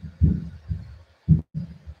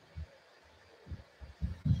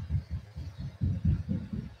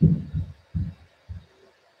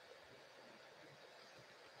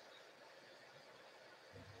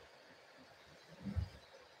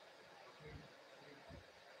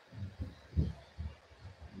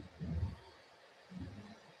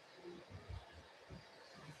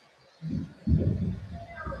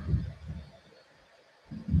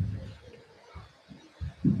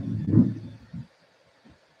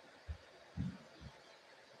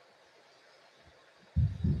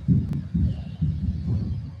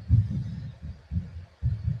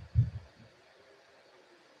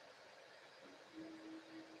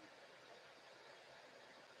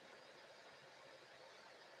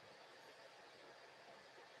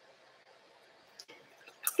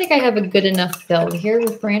 I think I have a good enough fill here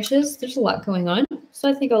with branches. There's a lot going on, so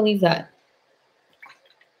I think I'll leave that.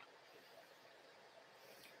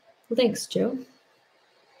 Well, thanks, Joe.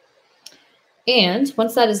 And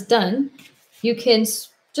once that is done, you can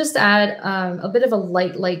just add a bit of a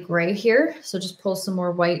light gray here. So just pull some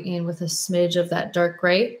more white in with a smidge of that dark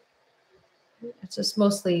gray. It's just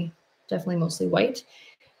definitely mostly white.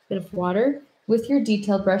 A bit of water. With your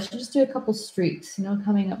detail brush, just do a couple streaks, you know,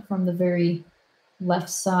 coming up from the very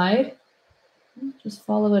left side. Just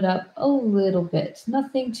follow it up a little bit.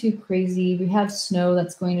 Nothing too crazy. We have snow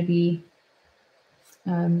that's going to be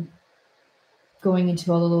going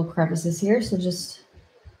into all the little crevices here. So just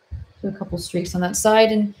do a couple streaks on that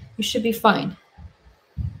side and you should be fine.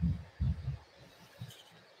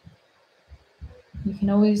 You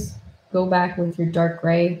can always go back with your dark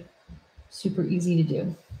gray. Super easy to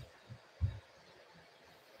do.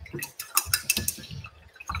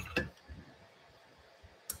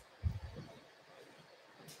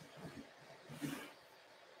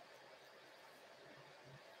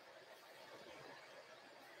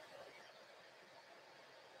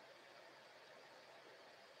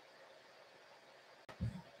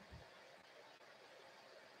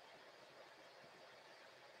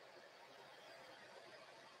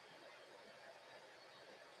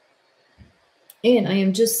 And I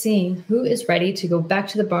am just seeing who is ready to go back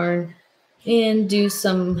to the barn and do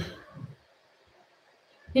some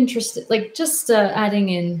interesting, like just adding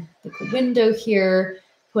in like a window here,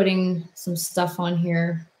 putting some stuff on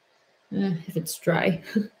here, if it's dry.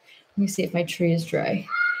 me see if my tree is dry.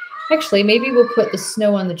 Actually, maybe we'll put the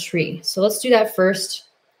snow on the tree. So let's do that first,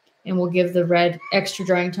 and we'll give the red extra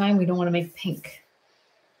drying time. We don't want to make pink.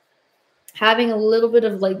 Having a little bit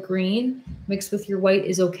of light green mixed with your white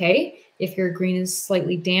is okay. If your green is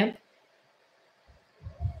slightly damp,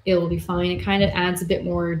 it'll be fine. It kind of adds a bit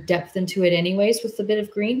more depth into it anyways with a bit of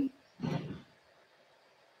green.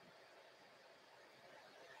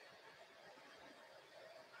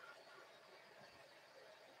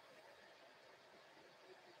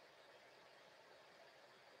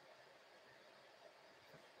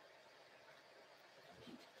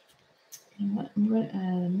 You know what? I'm going to add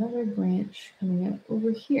another branch coming out over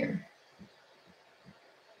here.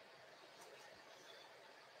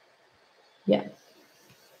 Yeah.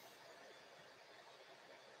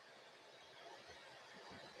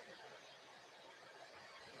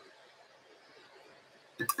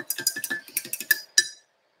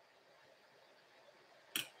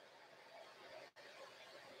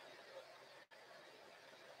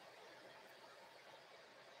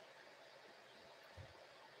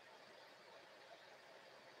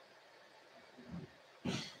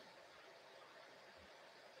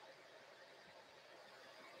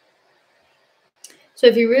 So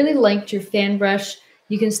if you really liked your fan brush,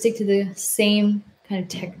 you can stick to the same kind of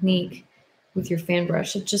technique with your fan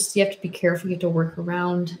brush. It just, you have to be careful. You have to work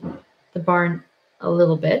around the barn a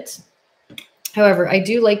little bit. However, I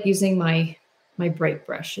do like using my bright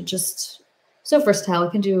brush. It just, so versatile.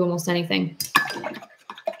 It can do almost anything.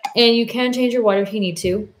 And you can change your water if you need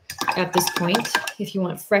to at this point, if you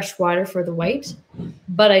want fresh water for the white,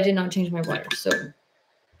 but I did not change my water. So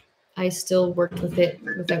I still worked with it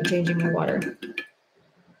without changing my water.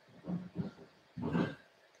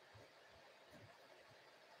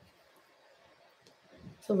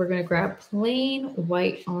 So we're going to grab plain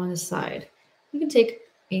white on the side. You can take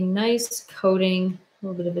a nice coating, a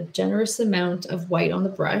little bit of a generous amount of white on the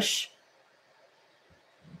brush.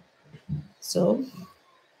 So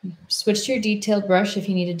switch to your detailed brush if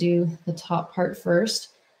you need to do the top part first.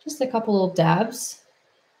 Just a couple little dabs.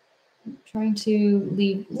 I'm trying to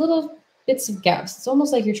leave little bits of gaps. It's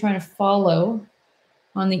almost like you're trying to follow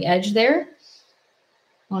on the edge there.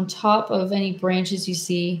 On top of any branches you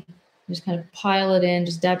see, just kind of pile it in,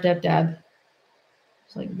 just dab, dab, dab.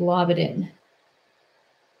 Just like blob it in.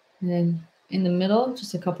 And then in the middle,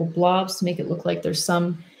 just a couple blobs to make it look like there's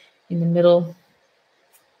some in the middle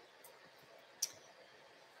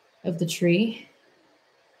of the tree.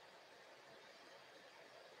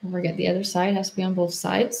 Don't forget the other side has to be on both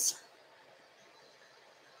sides.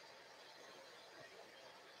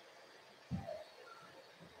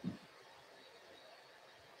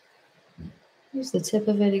 Use the tip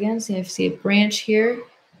of it again. See, I see a branch here,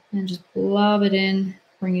 and just blob it in,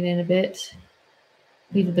 bring it in a bit,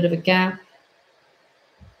 leave a bit of a gap,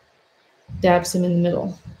 dab some in the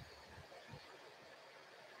middle.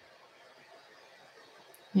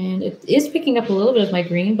 And it is picking up a little bit of my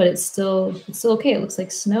green, but it's still okay. It looks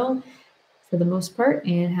like snow for the most part,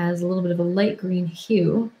 and has a little bit of a light green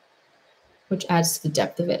hue, which adds to the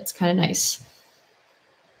depth of it. It's kind of nice.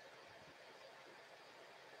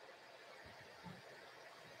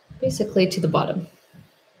 Basically to the bottom.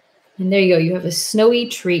 And there you go. You have a snowy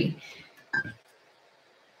tree.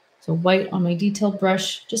 So white on my detailed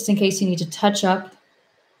brush, just in case you need to touch up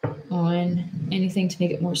on anything to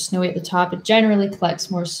make it more snowy at the top. It generally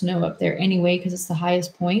collects more snow up there anyway because it's the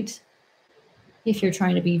highest point. If you're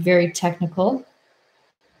trying to be very technical.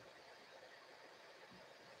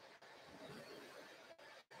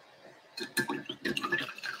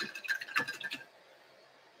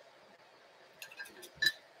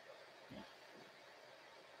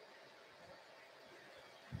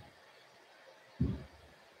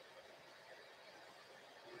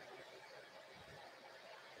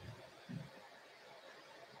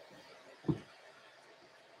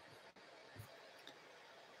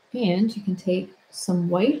 And you can take some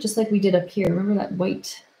white, just like we did up here. Remember that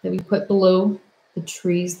white that we put below the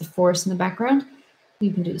trees, the forest in the background?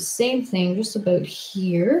 You can do the same thing just about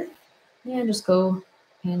here. And just go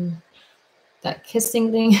and that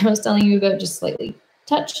kissing thing I was telling you about, just slightly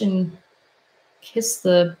touch and kiss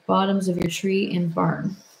the bottoms of your tree and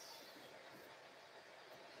barn.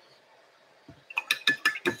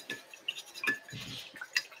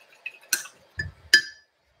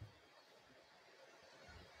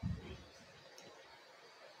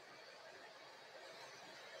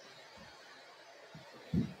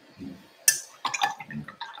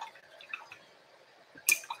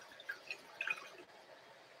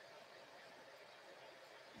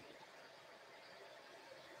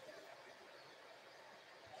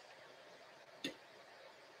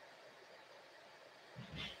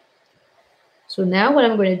 So now what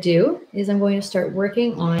I'm going to do is I'm going to start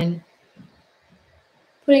working on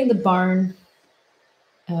putting the barn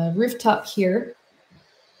rooftop here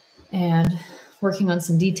and working on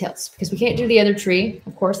some details because we can't do the other tree.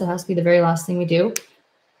 Of course, that has to be the very last thing we do.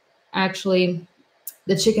 Actually,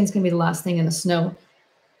 the chicken's going to be the last thing in the snow,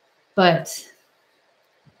 but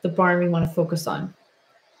the barn we want to focus on.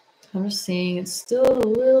 I'm just saying it's still a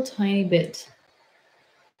little tiny bit.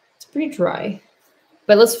 It's pretty dry,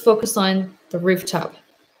 but let's focus on the rooftop.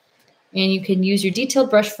 And you can use your detailed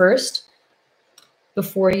brush first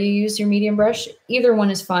before you use your medium brush. Either one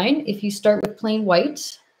is fine. If you start with plain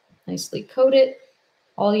white, nicely coat it.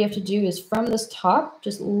 All you have to do is from this top,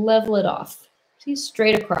 just level it off. See,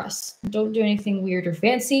 straight across. Don't do anything weird or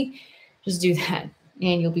fancy. Just do that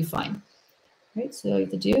and you'll be fine. Right, so all you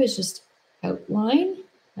have to do is just outline.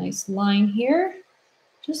 Nice line here.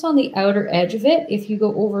 Just on the outer edge of it. If you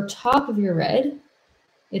go over top of your red,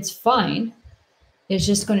 it's fine. It's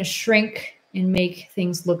just going to shrink and make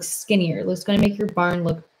things look skinnier. It's going to make your barn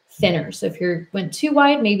look thinner. So if you went too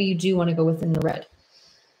wide, maybe you do want to go within the red.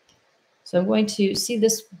 So I'm going to see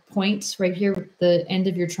this point right here, the end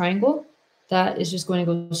of your triangle. That is just going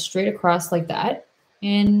to go straight across like that.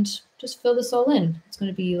 And just fill this all in. It's going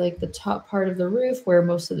to be like the top part of the roof where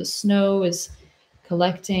most of the snow is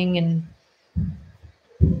collecting and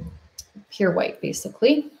pure white,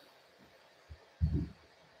 basically.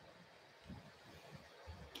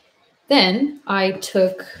 Then I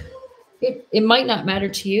took, it might not matter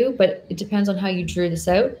to you, but it depends on how you drew this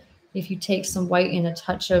out. If you take some white and a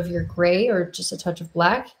touch of your gray or just a touch of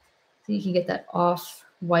black, so you can get that off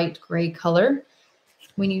white gray color.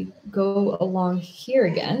 When you go along here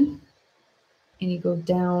again, and you go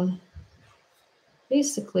down,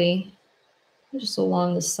 basically, just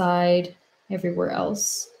along the side, everywhere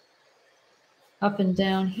else, up and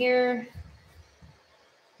down here,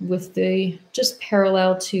 with the, just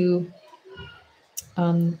parallel to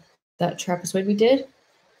that trapezoid we did.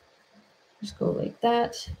 Just go like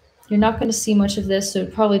that. You're not going to see much of this, so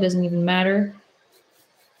it probably doesn't even matter.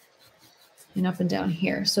 And up and down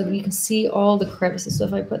here, so that you can see all the crevices. So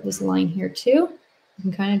if I put this line here too, you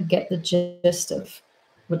can kind of get the gist of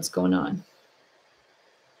what's going on.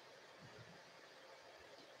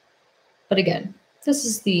 But again, this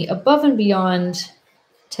is the above and beyond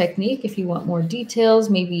technique. If you want more details,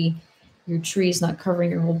 maybe your tree is not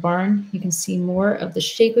covering your whole barn, you can see more of the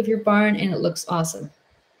shape of your barn and it looks awesome.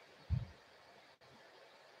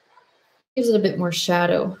 Gives it a bit more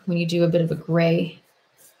shadow when you do a bit of a gray,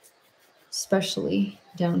 especially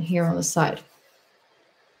down here on the side.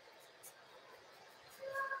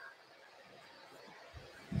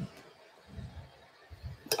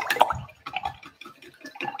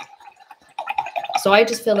 So I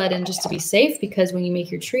just fill that in just to be safe, because when you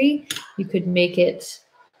make your tree, you could make it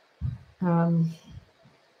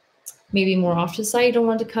maybe more off to the side. You don't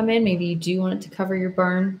want it to come in. Maybe you do want it to cover your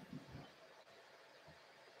barn.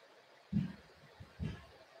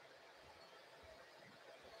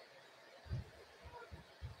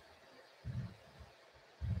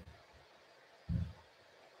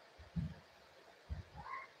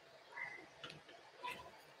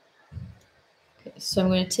 So I'm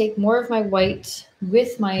going to take more of my white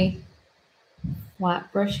with my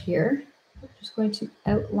flat brush here. I'm just going to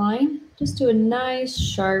outline, just do a nice,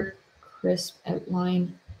 sharp, crisp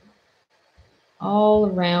outline all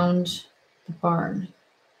around the barn.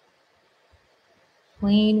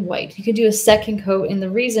 Plain white. You could do a second coat, and the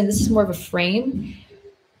reason, this is more of a frame.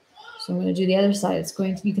 So I'm going to do the other side. It's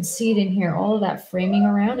going to, you can see it in here, all of that framing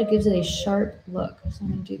around. It gives it a sharp look. So I'm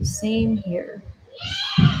going to do the same here.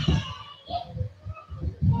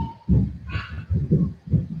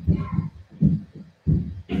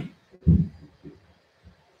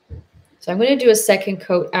 So I'm going to do a second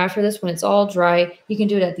coat after this when it's all dry. You can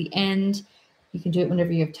do it at the end. You can do it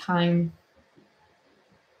whenever you have time.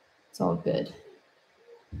 It's all good.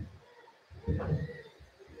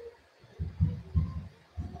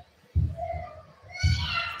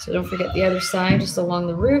 So don't forget the other side, just along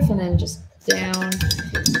the roof and then just down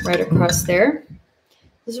right across there.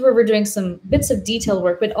 This is where we're doing some bits of detail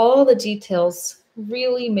work, but all the details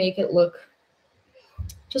really make it look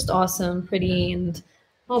just awesome, pretty, and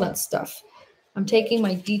all that stuff. I'm taking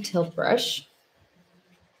my detail brush.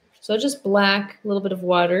 So just black, a little bit of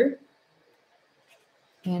water.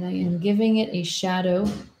 And I am giving it a shadow.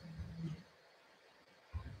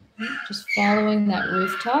 Just following that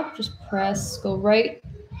rooftop. Just press, go right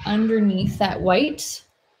underneath that white.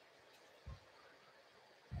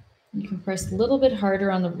 You can press a little bit harder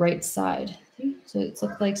on the right side. So it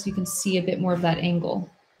looks like so you can see a bit more of that angle.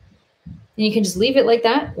 And you can just leave it like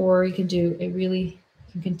that, or you can do a really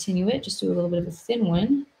You can continue it, just do a little bit of a thin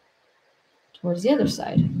one towards the other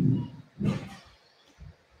side. And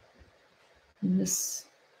this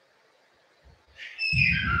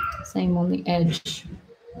same on the edge.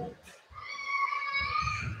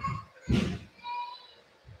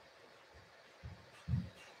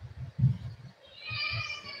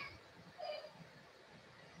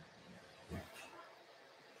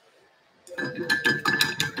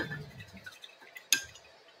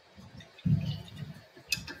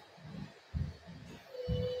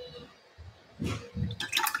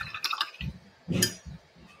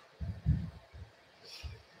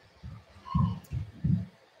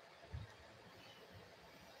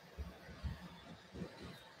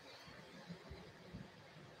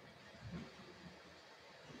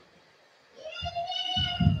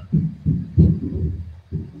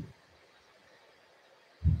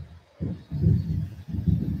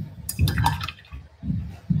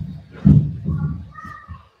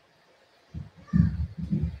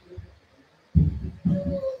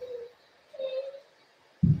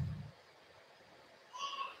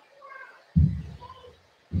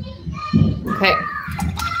 Okay,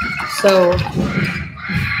 so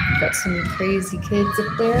got some crazy kids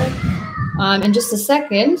up there. In just a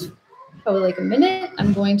second, probably like a minute,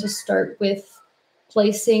 I'm going to start with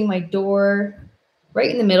placing my door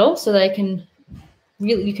right in the middle so that I can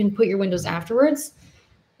really, you can put your windows afterwards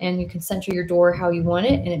and you can center your door how you want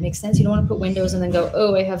it. And it makes sense. You don't want to put windows and then go,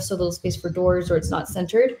 oh, I have so little space for doors or it's not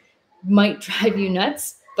centered. Might drive you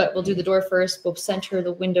nuts, but we'll do the door first. We'll center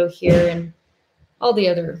the window here and all the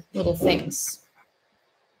other little things.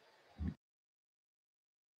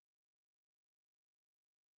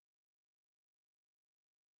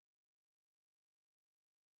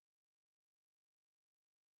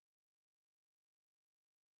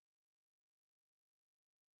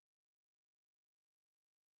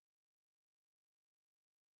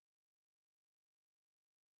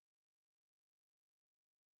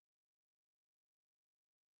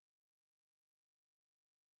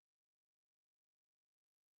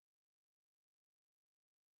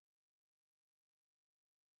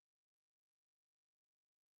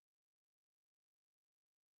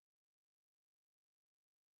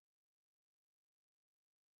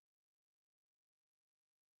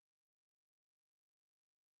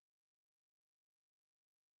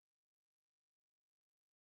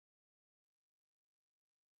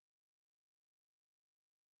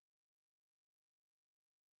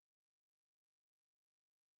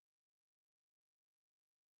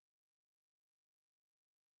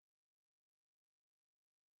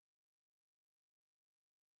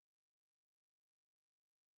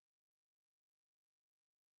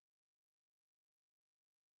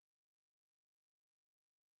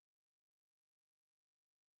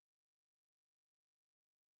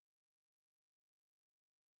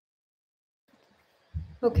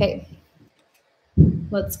 Okay,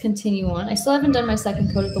 let's continue on. I still haven't done my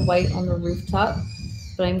second coat of the white on the rooftop,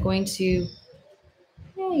 but I'm going to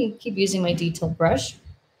keep using my detail brush.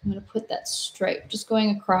 I'm going to put that stripe just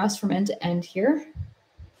going across from end to end here.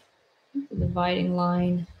 The dividing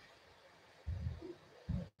line.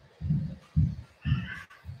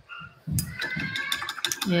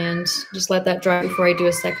 And just let that dry before I do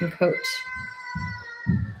a second coat.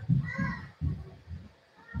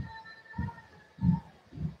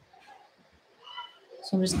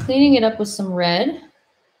 So I'm just cleaning it up with some red.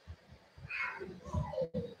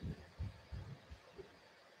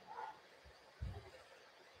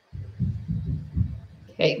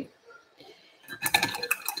 Okay.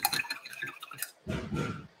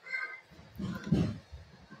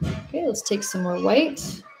 Okay, let's take some more white,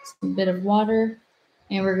 some bit of water,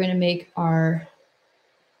 and we're going to make our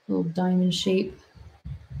little diamond shape.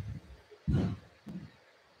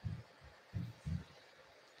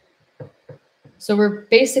 So we're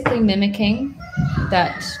basically mimicking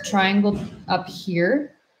that triangle up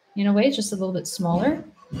here in a way, it's just a little bit smaller.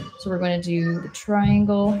 So we're going to do the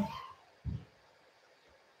triangle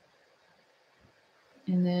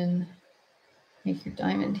and then make your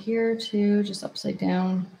diamond here too, just upside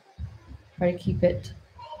down. Try to keep it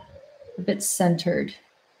a bit centered.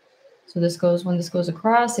 So this goes, when this goes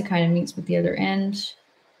across, it kind of meets with the other end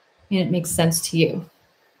and it makes sense to you.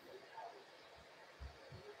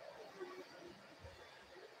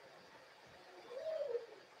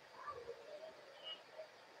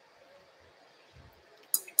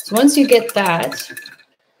 So once you get that,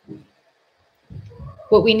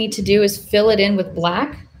 what we need to do is fill it in with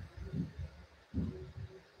black.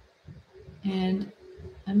 And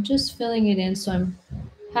I'm just filling it in, so I'm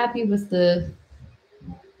happy with the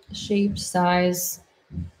shape, size.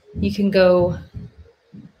 You can go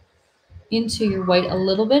into your white a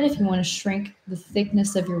little bit if you want to shrink the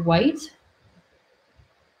thickness of your white.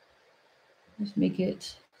 Just make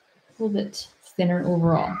it a little bit thinner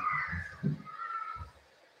overall.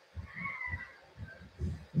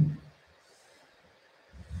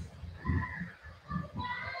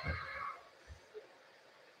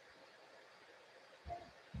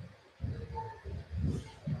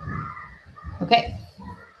 Okay,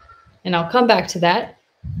 and I'll come back to that.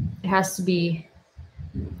 It has to be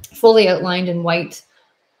fully outlined in white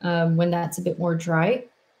when that's a bit more dry.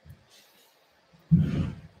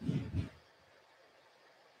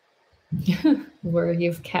 Where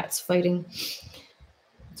you have cats fighting.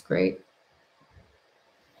 It's great.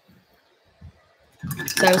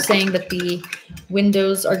 So I was saying that the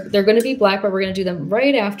windows they're going to be black, but we're going to do them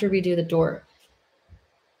right after we do the door.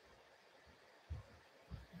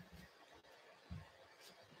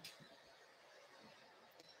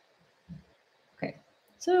 Okay,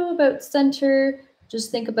 so about center,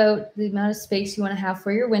 just think about the amount of space you want to have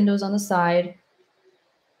for your windows on the side.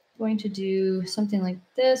 I'm going to do something like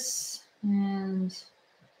this and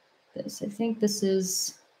this. I think this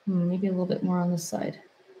is maybe a little bit more on this side.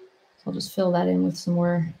 So I'll just fill that in with some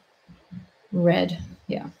more red.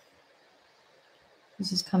 Yeah.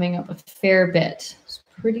 This is coming up a fair bit. It's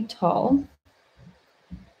pretty tall.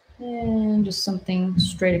 And just something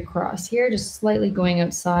straight across here, just slightly going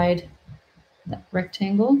outside that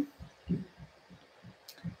rectangle.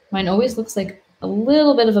 Mine always looks like a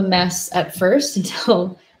little bit of a mess at first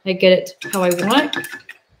until I get it how I want.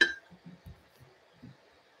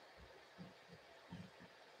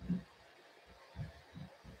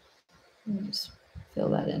 Let me just fill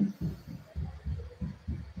that in.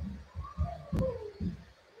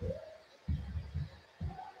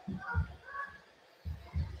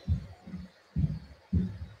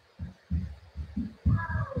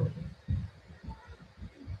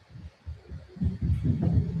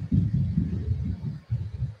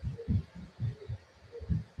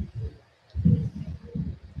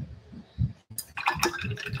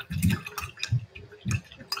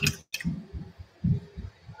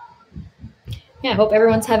 Yeah, I hope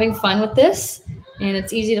everyone's having fun with this and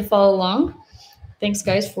it's easy to follow along. Thanks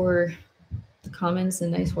guys for the comments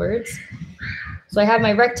and nice words. So I have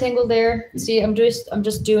my rectangle there. See, I'm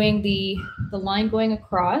just doing the line going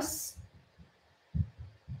across.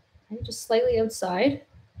 Okay, just slightly outside.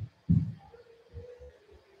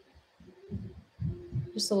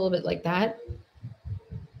 Just a little bit like that.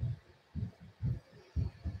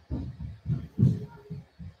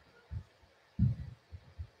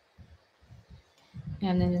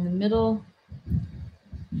 And then in the middle,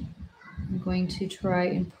 I'm going to try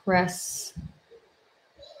and press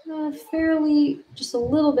fairly, just a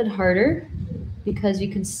little bit harder, because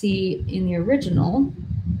you can see in the original,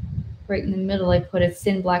 right in the middle, I put a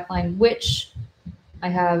thin black line, which I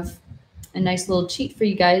have a nice little cheat for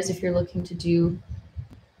you guys if you're looking to do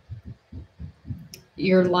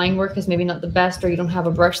your line work is maybe not the best or you don't have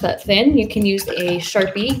a brush that thin. You can use a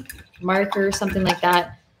Sharpie marker, something like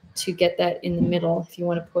that, to get that in the middle if you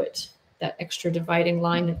want to put that extra dividing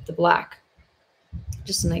line of the black.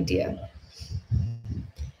 Just an idea.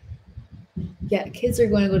 Yeah, kids are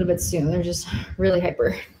going to go to bed soon. They're just really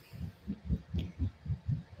hyper.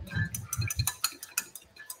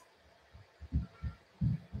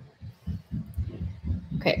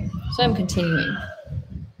 Okay, so I'm continuing.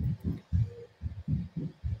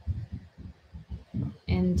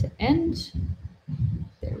 End to end.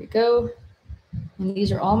 There we go. And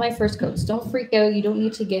these are all my first coats. Don't freak out. You don't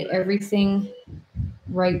need to get everything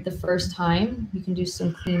right the first time. You can do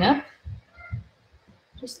some cleanup.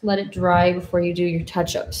 Just let it dry before you do your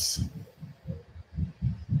touch-ups.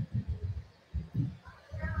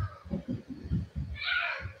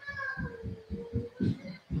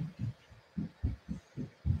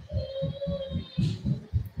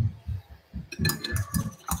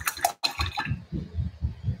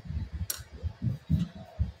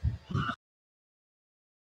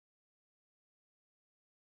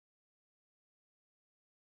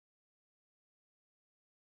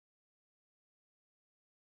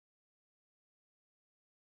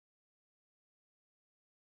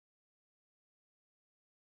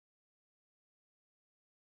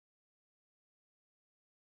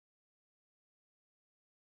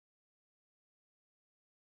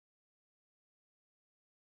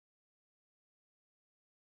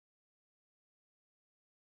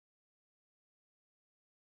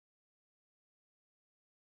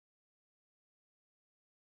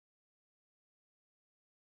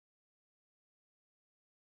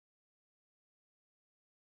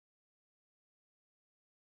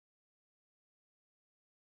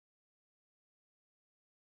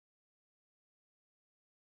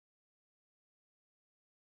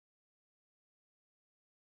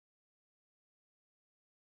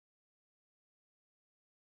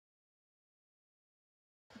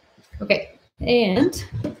 Okay, and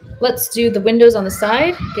let's do the windows on the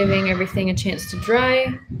side, giving everything a chance to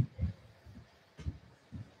dry.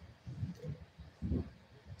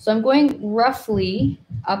 So I'm going roughly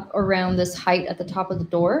up around this height at the top of the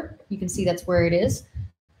door. You can see that's where it is.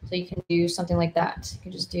 So you can do something like that. You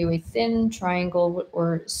can just do a thin triangle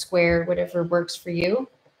or square, whatever works for you.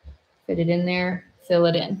 Fit it in there, fill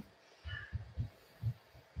it in.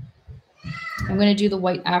 I'm going to do the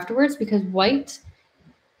white afterwards because white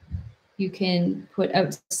you can put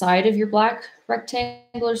outside of your black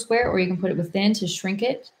rectangle or square, or you can put it within to shrink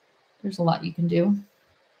it. There's a lot you can do.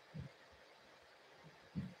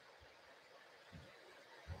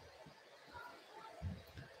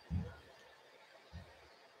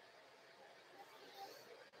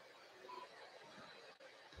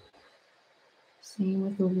 Same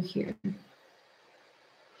with over here.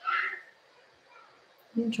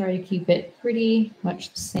 And try to keep it pretty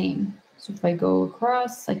much the same. So if I go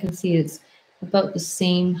across, I can see it's about the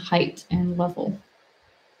same height and level.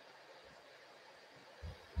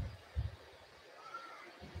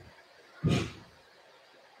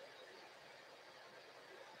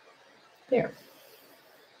 There.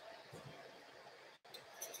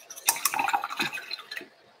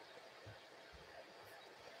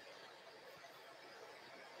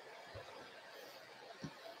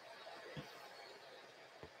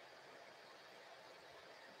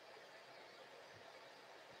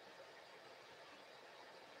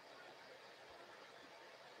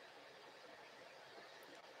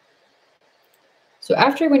 So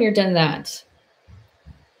after when you're done that,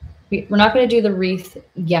 we're not going to do the wreath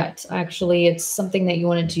yet. Actually, it's something that you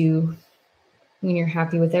want to do when you're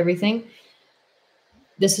happy with everything.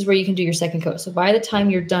 This is where you can do your second coat. So by the time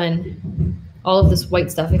you're done, all of this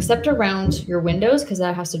white stuff, except around your windows, because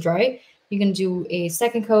that has to dry, you can do a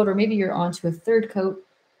second coat, or maybe you're onto a third coat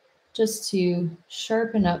just to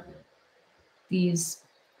sharpen up these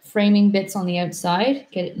framing bits on the outside.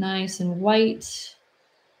 Get it nice and white,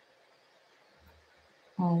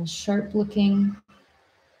 all sharp looking.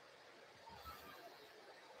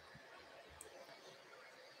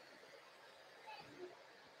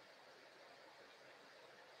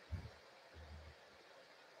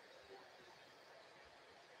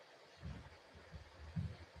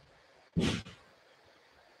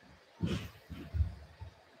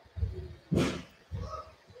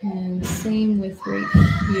 And same with right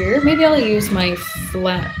here. Maybe I'll use my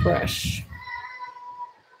flat brush.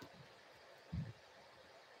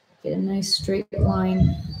 Get a nice straight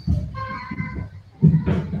line.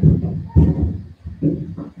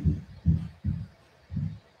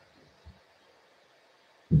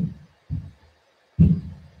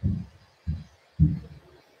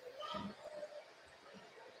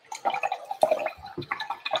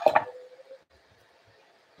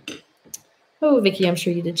 Oh, Vicky, I'm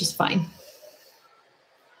sure you did just fine.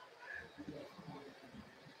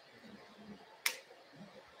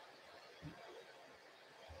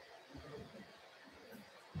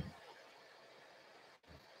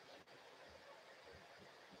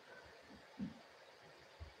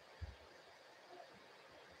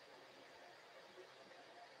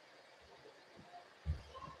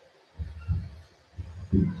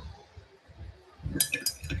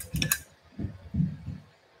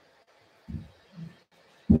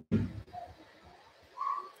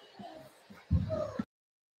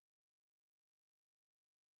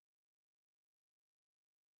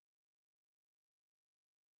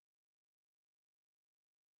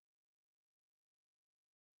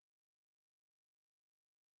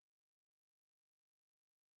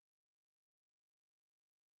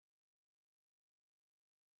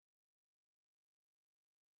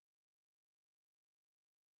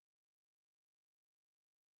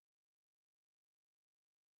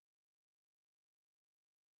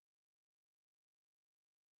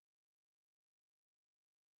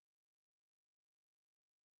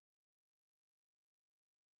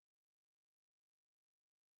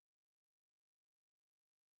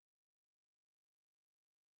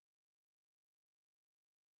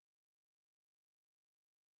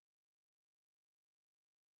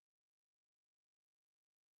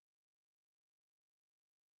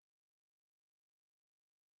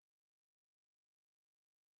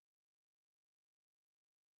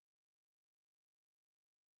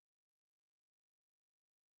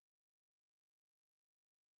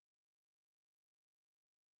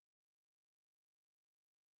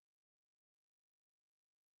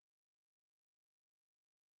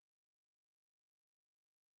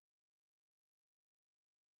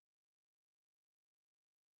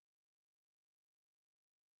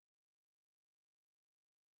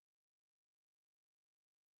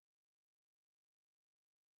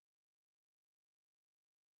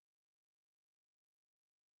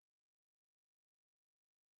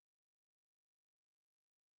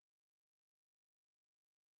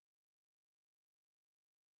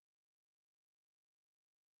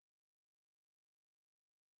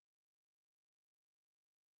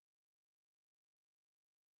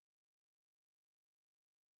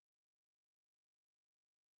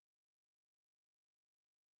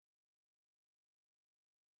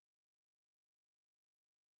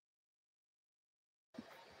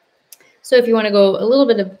 So if you want to go a little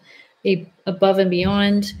bit of above and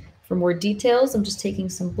beyond for more details, I'm just taking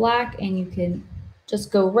some black, and you can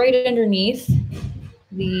just go right underneath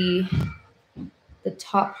the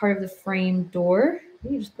top part of the frame door.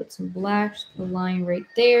 You just put some black, just put a line right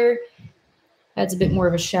there. Adds a bit more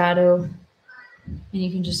of a shadow, and you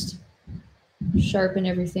can just sharpen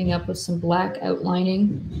everything up with some black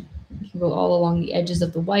outlining. You can go all along the edges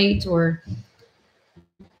of the white, or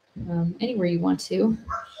anywhere you want to.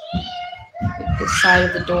 The side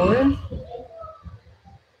of the door.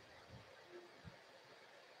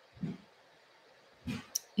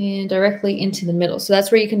 And directly into the middle. So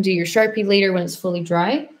that's where you can do your Sharpie later when it's fully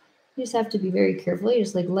dry. You just have to be very careful. You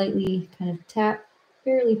just like lightly kind of tap,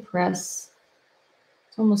 barely press.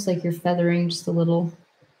 It's almost like you're feathering just a little.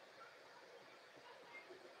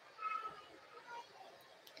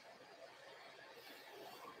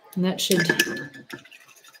 And that should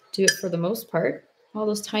do it for the most part. All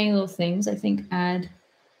those tiny little things, I think, add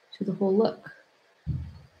to the whole look.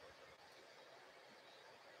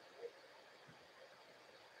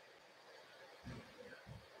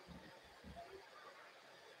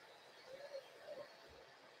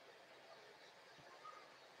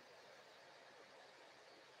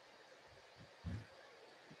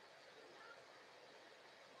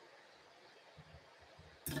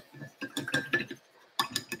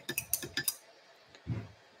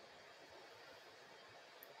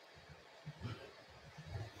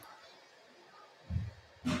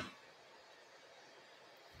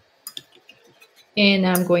 And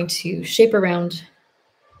now I'm going to shape around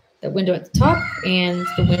the window at the top and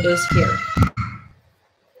the windows here.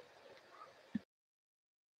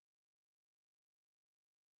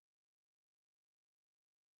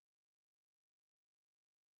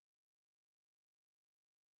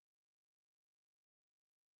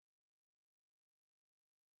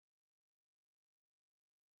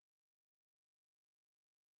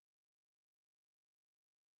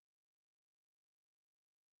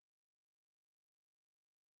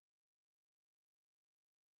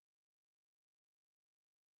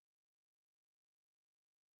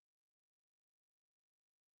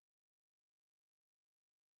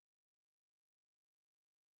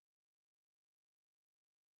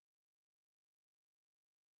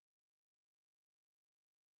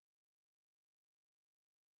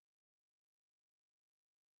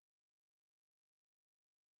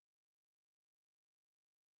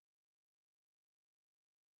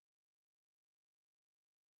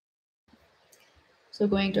 So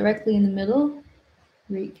going directly in the middle,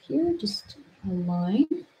 right here, just a line.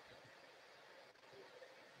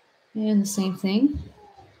 And the same thing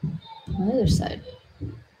on the other side,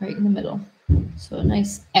 right in the middle. So a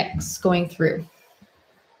nice X going through.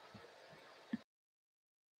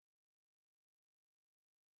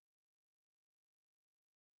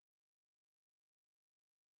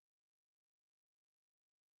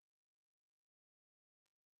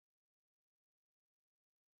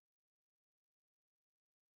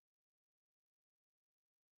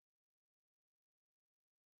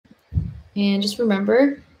 And just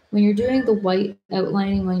remember, when you're doing the white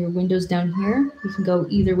outlining on your windows down here, you can go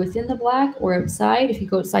either within the black or outside. If you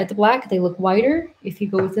go outside the black, they look whiter. If you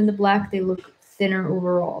go within the black, they look thinner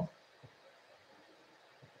overall.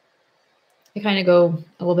 I kind of go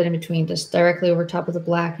a little bit in between, just directly over top of the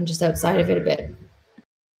black and just outside of it a bit.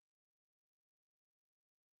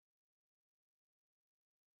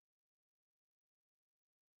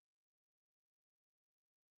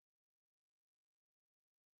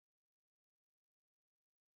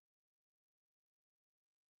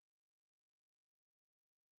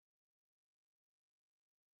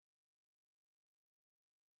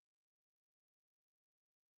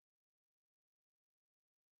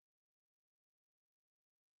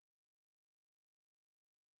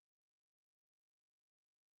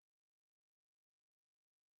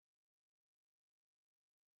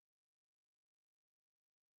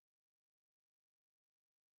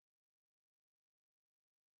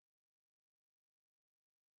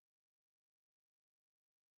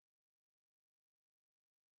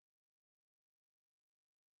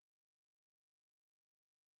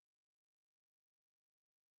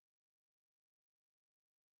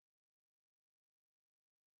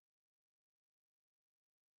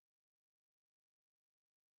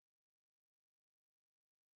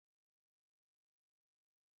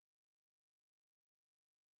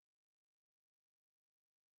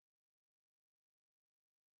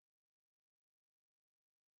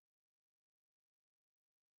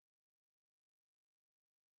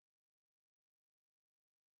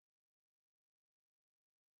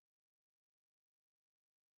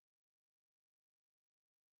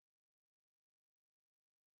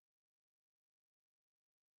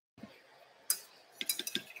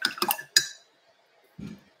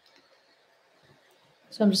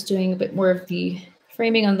 So I'm just doing a bit more of the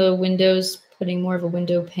framing on the windows, putting more of a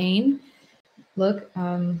window pane look.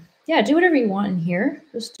 Yeah, do whatever you want in here.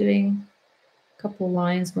 Just doing a couple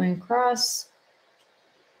lines going across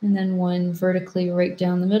and then one vertically right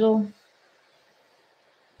down the middle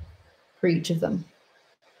for each of them.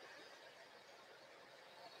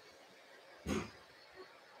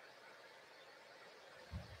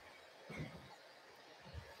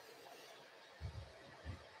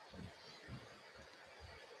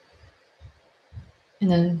 And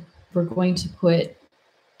then we're going to put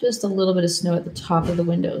just a little bit of snow at the top of the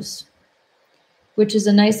windows, which is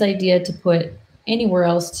a nice idea to put anywhere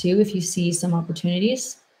else too if you see some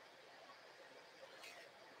opportunities.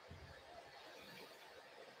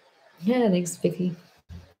 Yeah, thanks, Vicky.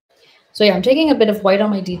 So yeah, I'm taking a bit of white on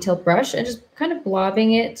my detail brush and just kind of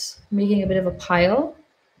blobbing it, making a bit of a pile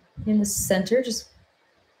in the center. Just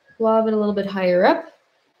blob it a little bit higher up,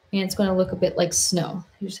 and it's going to look a bit like snow.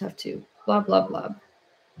 You just have to blob, blob, blob.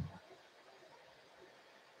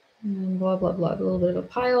 And blob, blob, blob. A little bit of a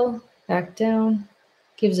pile, back down.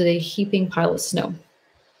 Gives it a heaping pile of snow.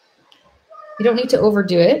 You don't need to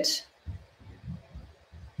overdo it.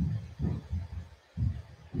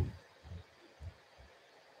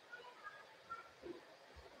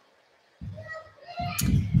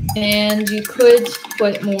 And you could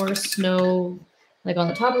put more snow like on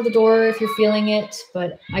the top of the door if you're feeling it,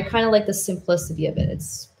 but I kind of like the simplicity of it.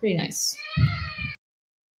 It's pretty nice.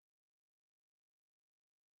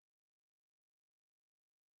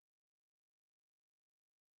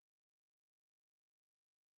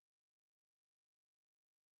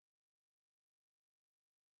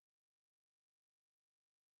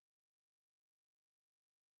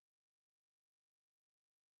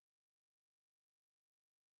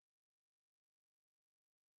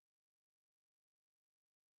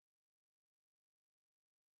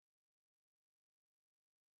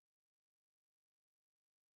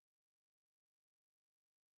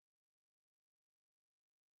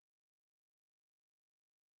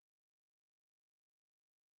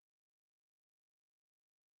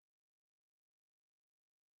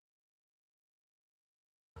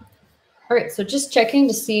 All right, so just checking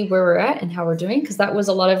to see where we're at and how we're doing, because that was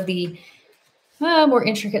a lot of the more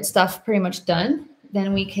intricate stuff pretty much done.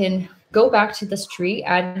 Then we can go back to this tree,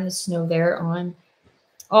 add in the snow there on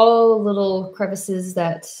all the little crevices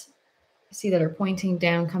that you see that are pointing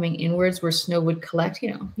down, coming inwards where snow would collect.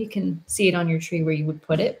 You know, you can see it on your tree where you would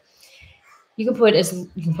put it. You can put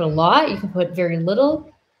a lot, you can put very little.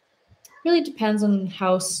 Really depends on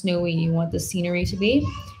how snowy you want the scenery to be.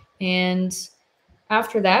 And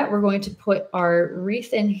after that, we're going to put our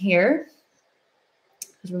wreath in here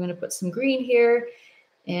because we're going to put some green here,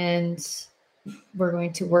 and we're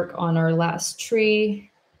going to work on our last tree,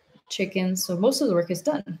 chickens. So most of the work is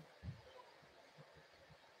done.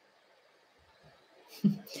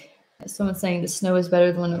 Someone's saying the snow is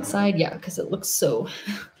better than one outside. Yeah, because it looks so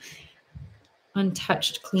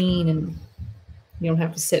untouched, clean, and you don't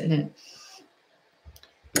have to sit in it.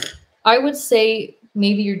 I would say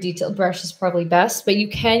maybe your detailed brush is probably best, but you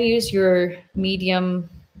can use your medium,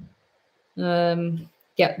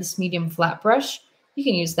 this medium flat brush. You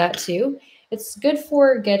can use that too. It's good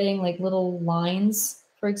for getting like little lines,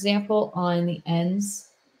 for example, on the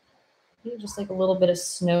ends. Just like a little bit of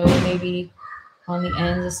snow maybe on the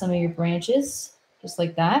ends of some of your branches, just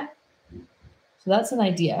like that. So that's an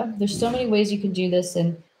idea. There's so many ways you can do this,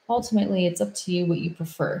 and ultimately it's up to you what you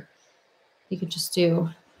prefer. You could just do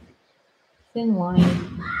thin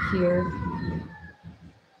line here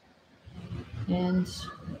and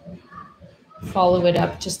follow it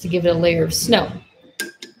up just to give it a layer of snow.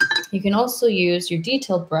 You can also use your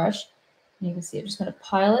detailed brush. You can see I'm just going to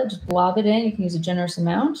pile it, just blob it in. You can use a generous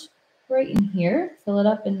amount right in here. Fill it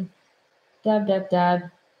up and dab, dab,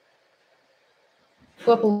 dab.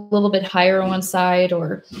 Go up a little bit higher on one side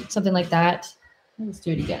or something like that. Let's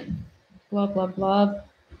do it again. Blob, blob, blob.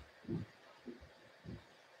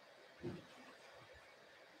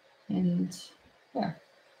 And yeah.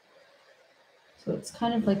 So it's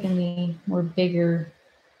kind of like in the more bigger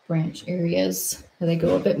branch areas where they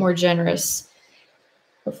go a bit more generous.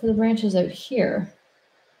 But for the branches out here,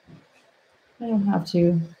 I don't have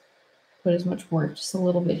to put as much work, just a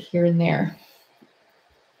little bit here and there.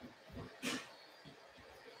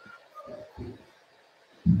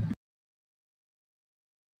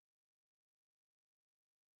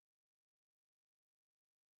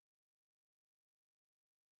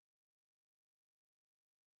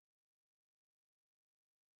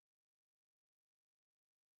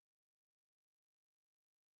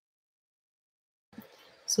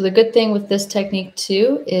 So the good thing with this technique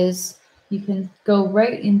too is you can go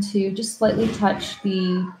right into, just slightly touch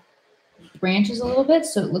the branches a little bit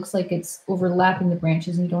so it looks like it's overlapping the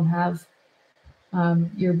branches and you don't have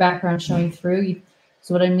your background showing through.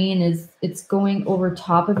 So what I mean is it's going over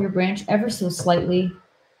top of your branch ever so slightly,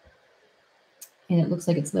 and it looks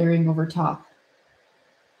like it's layering over top.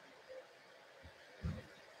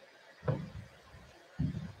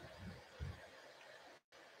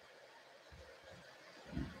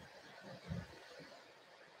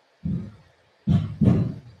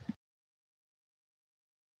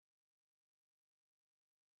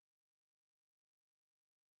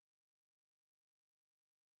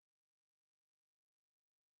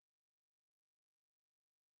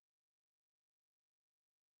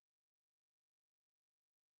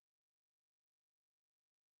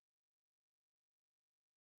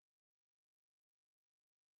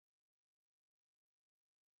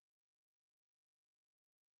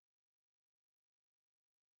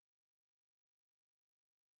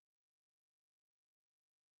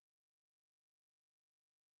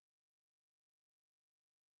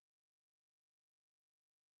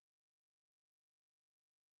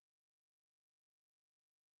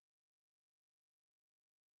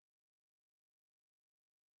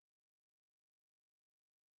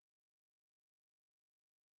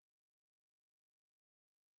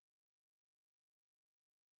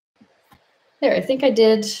 There, I think I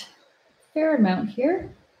did a fair amount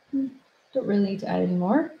here. Don't really need to add any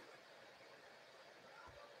more.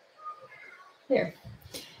 There.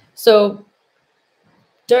 So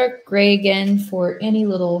dark gray again for any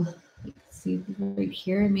little, see right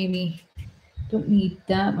here, maybe don't need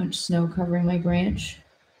that much snow covering my branch.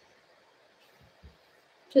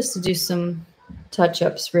 Just to do some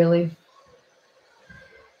touch-ups, really.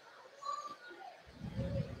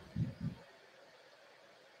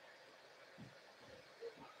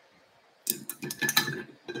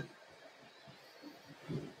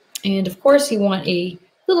 And of course you want a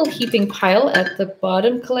little heaping pile at the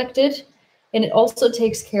bottom collected. And it also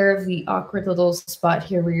takes care of the awkward little spot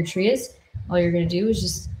here where your tree is. All you're going to do is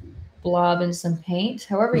just blob in some paint,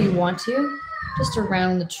 however you want to, just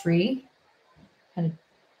around the tree. Kind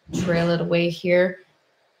of trail it away here,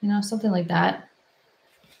 you know, something like that.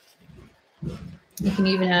 You can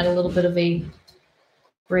even add a little bit of a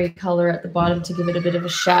gray color at the bottom to give it a bit of a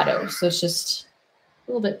shadow. So it's just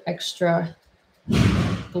a little bit extra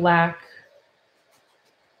black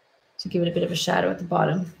to give it a bit of a shadow at the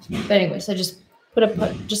bottom. But anyways, I just put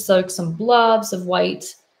just like some blobs of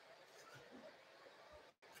white,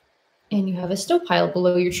 and you have a snow pile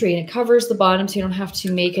below your tree, and it covers the bottom so you don't have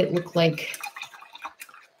to make it look like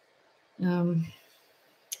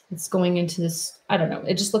it's going into this, I don't know,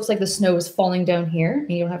 it just looks like the snow is falling down here, and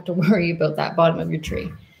you don't have to worry about that bottom of your tree.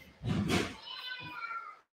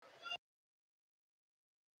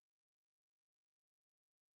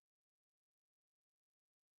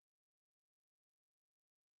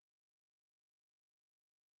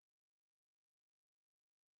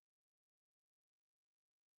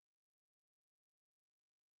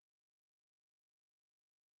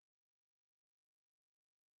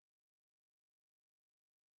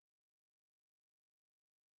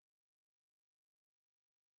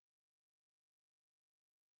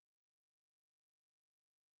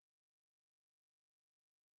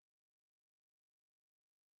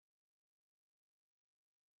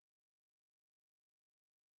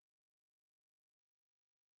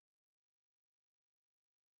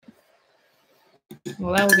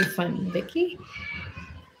 Well, that will be fun, Vicky.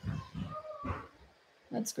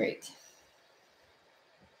 That's great.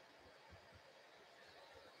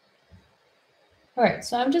 All right,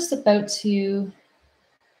 so I'm just about to,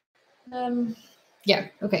 yeah,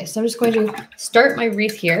 okay, so I'm just going to start my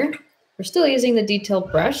wreath here. We're still using the detail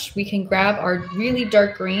brush. We can grab our really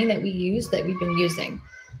dark green that we've been using.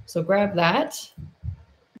 So grab that.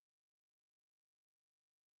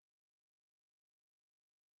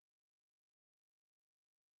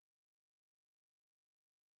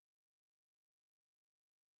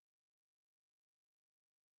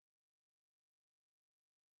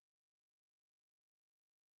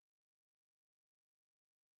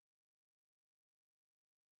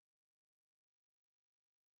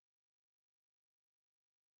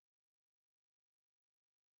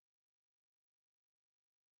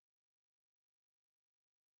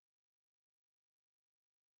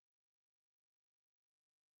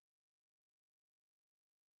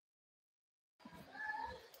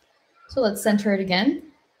 So let's center it again.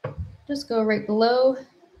 Just go right below,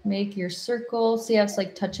 make your circle. See how it's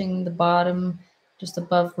like touching the bottom, just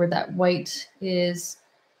above where that white is,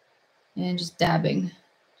 and just dabbing.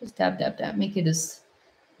 Just dab, dab, dab. Make it as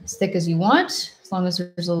as thick as you want, as long as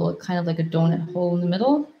there's a little kind of like a donut hole in the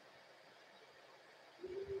middle.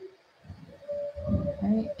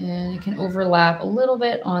 Right, and it can overlap a little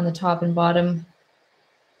bit on the top and bottom.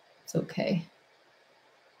 It's okay.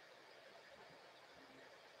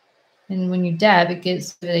 And when you dab, it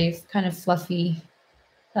gives it a kind of fluffy,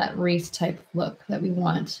 that wreath type look that we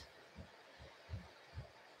want,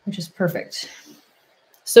 which is perfect.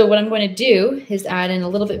 So what I'm going to do is add in a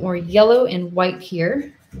little bit more yellow and white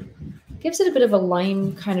here. Gives it a bit of a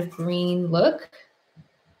lime kind of green look.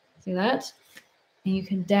 See that? And you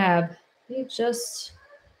can dab just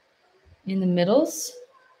in the middles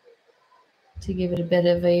to give it a bit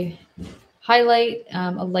of a highlight,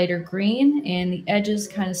 a lighter green, and the edges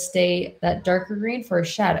kind of stay that darker green for a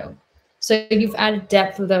shadow. So you've added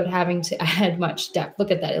depth without having to add much depth.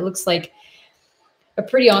 Look at that. It looks like a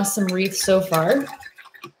pretty awesome wreath so far.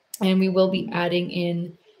 And we will be adding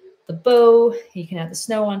in the bow. You can add the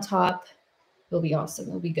snow on top. It'll be awesome.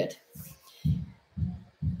 It'll be good.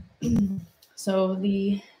 So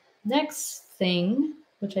the next thing,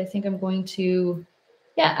 which I think I'm going to,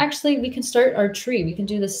 yeah, actually we can start our tree. We can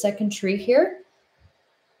do the second tree here.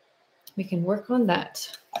 We can work on that.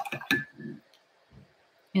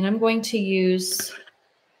 And I'm going to use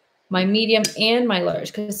my medium and my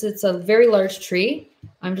large because it's a very large tree.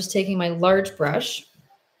 I'm just taking my large brush,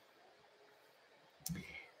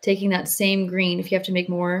 taking that same green. If you have to make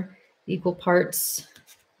more, equal parts,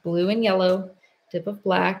 blue and yellow, dip of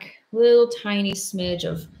black, little tiny smidge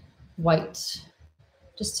of white,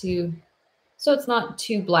 just to, so it's not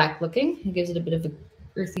too black looking. It gives it a bit of an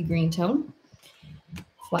earthy green tone.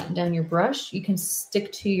 Flatten down your brush. You can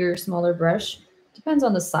stick to your smaller brush. Depends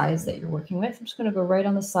on the size that you're working with. I'm just going to go right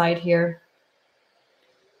on the side here.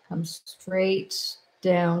 Come straight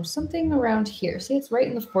down, something around here. See, it's right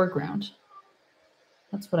in the foreground.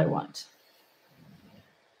 That's what I want.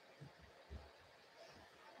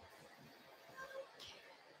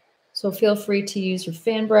 So feel free to use your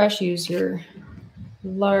fan brush, use your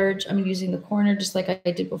large, I'm using the corner just like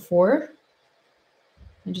I did before.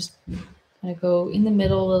 And just kind of go in the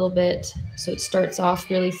middle a little bit so it starts off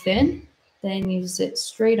really thin. Then use it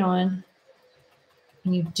straight on.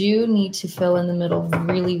 And you do need to fill in the middle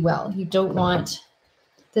really well. You don't want,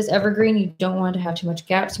 this evergreen, you don't want to have too much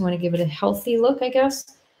gaps. You want to give it a healthy look, I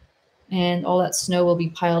guess. And all that snow will be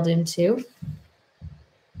piled in too.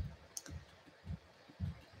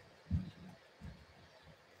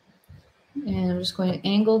 And I'm just going to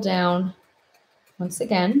angle down once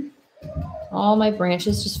again. All my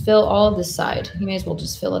branches, just fill all of this side. You may as well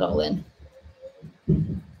just fill it all in.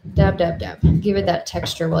 Dab, dab, dab. Give it that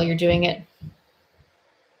texture while you're doing it.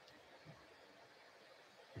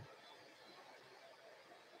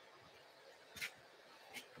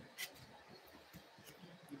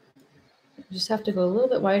 You just have to go a little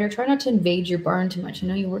bit wider. Try not to invade your barn too much. I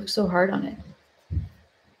know you work so hard on it.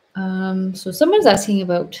 So someone's asking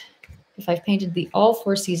about if I've painted the all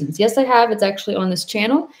 4 seasons. Yes, I have. It's actually on this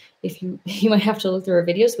channel. If you might have to look through our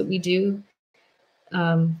videos, but we do.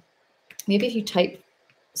 Maybe if you type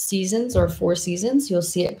seasons or 4 seasons, you'll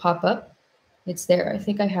see it pop up. It's there. I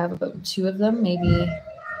think I have about 2 of them. Maybe.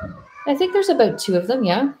 I think there's about 2 of them.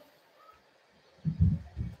 Yeah.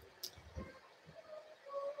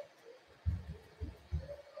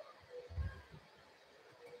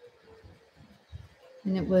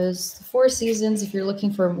 And it was the 4 seasons. If you're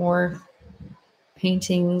looking for more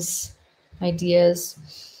paintings,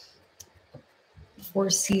 ideas, 4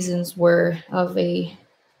 seasons were of a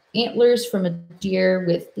antlers from a deer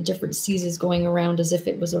with the different seasons going around as if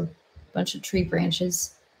it was a bunch of tree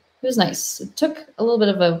branches. It was nice. It took a little bit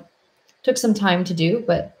of took some time to do,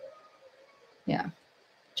 but yeah,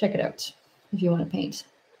 check it out if you want to paint.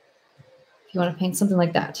 If you want to paint something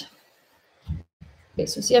like that. Okay,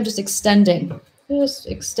 so see, I'm just extending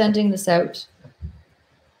this out.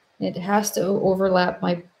 It has to overlap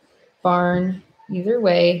my barn either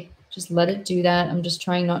way. Just let it do that. I'm just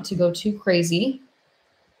trying not to go too crazy.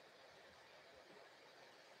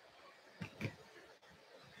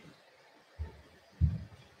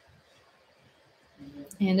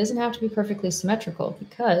 And it doesn't have to be perfectly symmetrical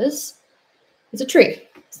because it's a tree.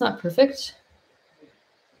 It's not perfect.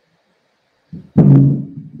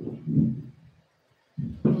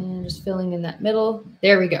 And just filling in that middle.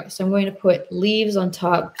 There we go. So I'm going to put leaves on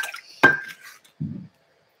top.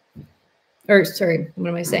 Or sorry, what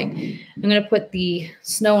am I saying? I'm going to put the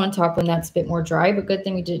snow on top when that's a bit more dry, but good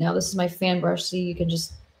thing we did it now. This is my fan brush, so you can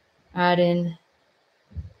just add in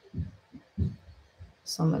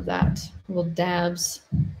some of that, little dabs,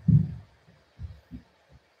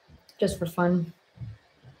 just for fun.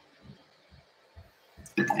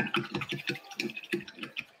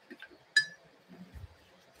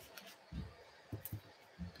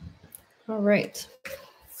 All right.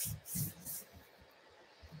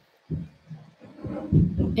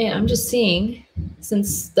 And I'm just seeing,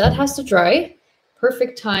 since that has to dry,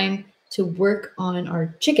 perfect time to work on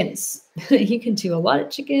our chickens. You can do a lot of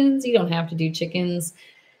chickens. You don't have to do chickens.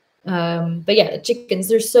 But yeah, chickens,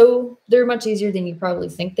 they're much easier than you probably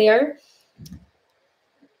think they are.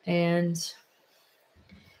 And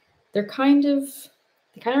they kind of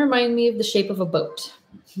remind me of the shape of a boat.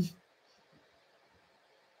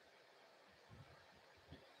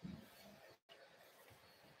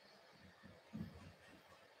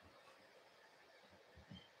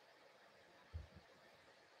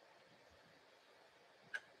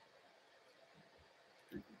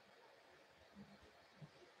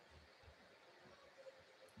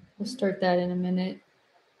 We'll start that in a minute.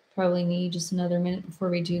 Probably need just another minute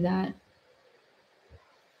before we do that.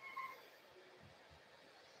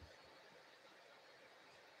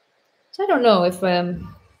 So I don't know if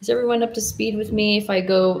is everyone up to speed with me? If I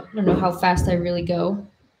go, I don't know how fast I really go.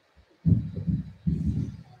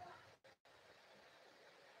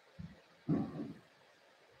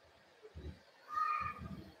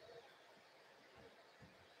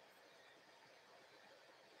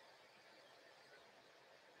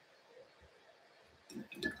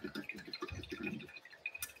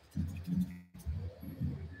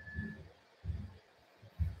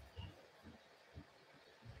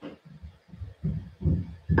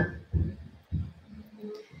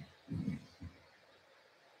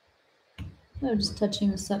 I'm just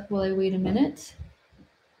touching this up while I wait a minute.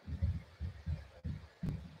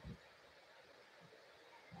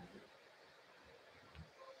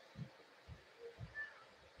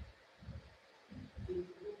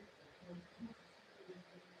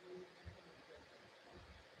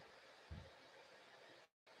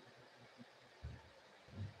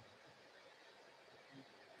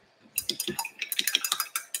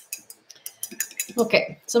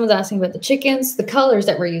 Okay, someone's asking about the chickens, the colors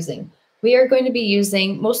that we're using. We are going to be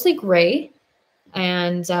using mostly gray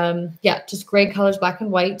and yeah, just gray colors, black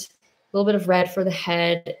and white, a little bit of red for the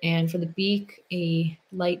head, and for the beak, a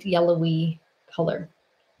light yellowy color.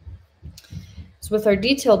 So with our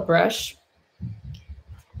detailed brush,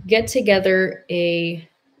 get together a,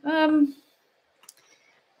 what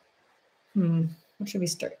should we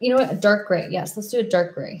start? You know what, a dark gray. Yes, let's do a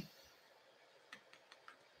dark gray.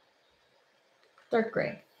 Dark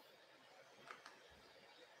gray.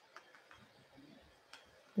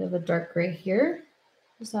 We have a dark gray here.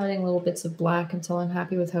 Just adding little bits of black until I'm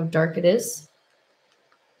happy with how dark it is.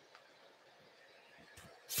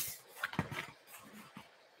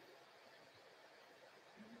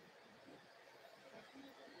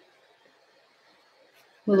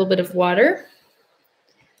 A little bit of water.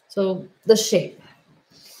 So the shape.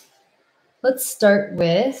 Let's start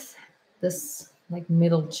with this like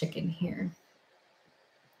middle chicken here.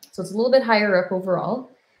 So it's a little bit higher up overall.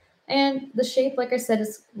 And the shape, like I said,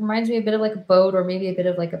 reminds me a bit of like a boat or maybe a bit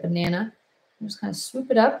of like a banana. I'm just kind of swoop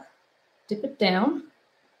it up, dip it down,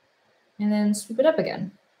 and then swoop it up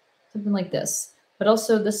again. Something like this. But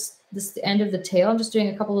also this the end of the tail. I'm just doing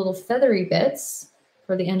a couple little feathery bits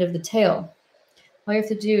for the end of the tail. All you have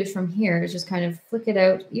to do is from here is just kind of flick it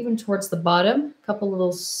out even towards the bottom, a couple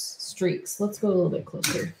little streaks. Let's go a little bit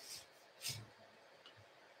closer.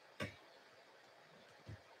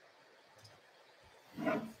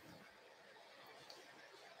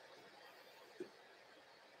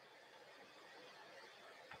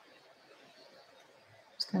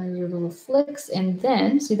 Just kind of do little flicks, and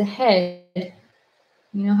then see the head.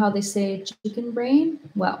 You know how they say chicken brain?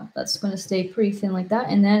 Well, that's going to stay pretty thin like that,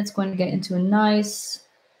 and then it's going to get into a nice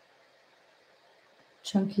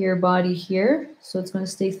chunkier body here. So it's going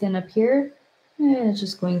to stay thin up here, and it's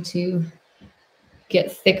just going to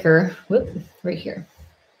get thicker. Whoop, right here.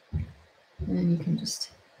 And you can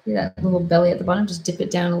just see that little belly at the bottom. Just dip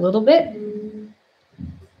it down a little bit.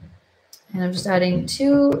 And I'm just adding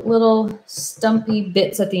two little stumpy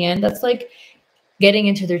bits at the end. That's like getting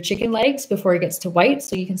into their chicken legs before it gets to white.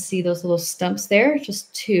 So you can see those little stumps there,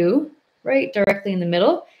 just two right directly in the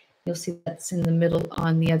middle. You'll see that's in the middle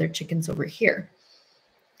on the other chickens over here.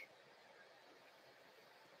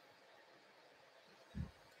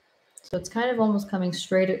 So it's kind of almost coming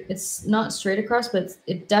straight. It's not straight across, but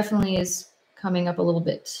it definitely is coming up a little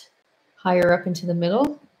bit higher up into the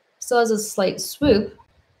middle. Still has a slight swoop,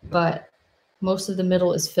 but most of the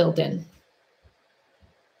middle is filled in.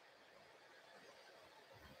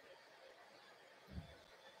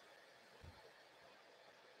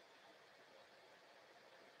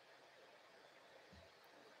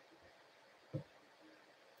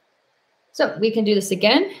 So we can do this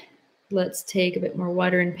again. Let's take a bit more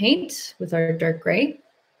water and paint with our dark gray.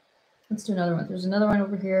 Let's do another one. There's another one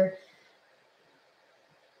over here.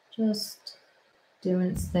 Just doing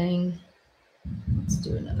its thing. Let's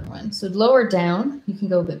do another one. So lower down, you can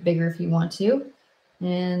go a bit bigger if you want to.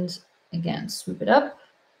 And again, swoop it up.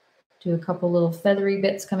 Do a couple little feathery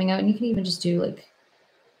bits coming out. And you can even just do like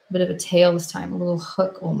a bit of a tail this time, a little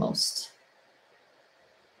hook almost.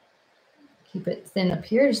 Keep it thin up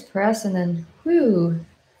here, just press and then whoo,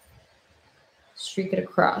 streak it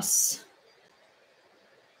across.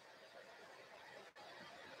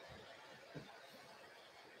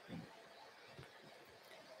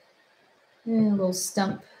 And a little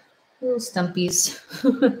stump, little stumpies.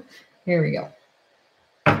 Here we go.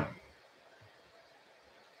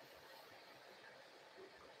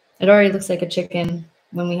 It already looks like a chicken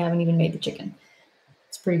when we haven't even made the chicken.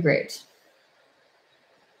 It's pretty great.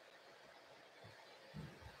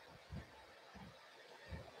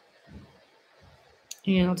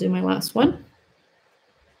 And I'll do my last one.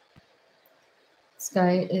 This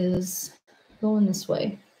guy is going this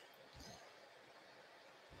way.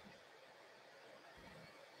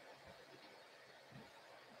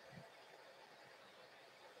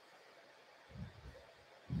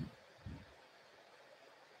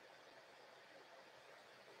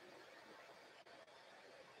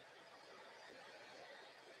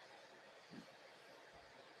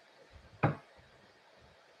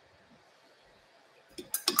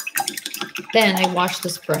 Then I wash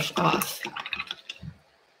this brush off.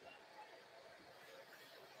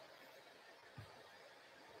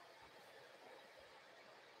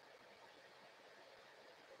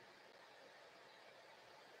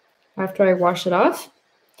 After I wash it off,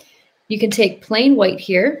 you can take plain white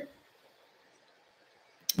here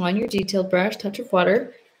on your detailed brush, touch of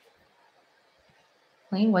water,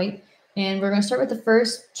 plain white. And we're going to start with the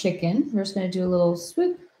first chicken. We're just going to do a little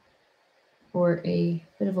swoop or a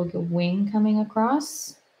bit of like a wing coming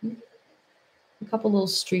across. A couple little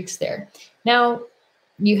streaks there. Now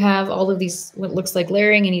you have all of these, what looks like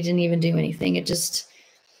layering, and you didn't even do anything. It just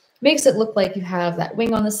makes it look like you have that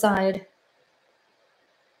wing on the side.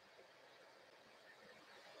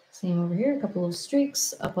 Same over here, a couple of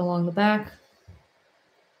streaks up along the back.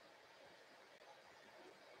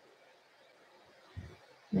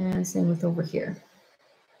 And same with over here.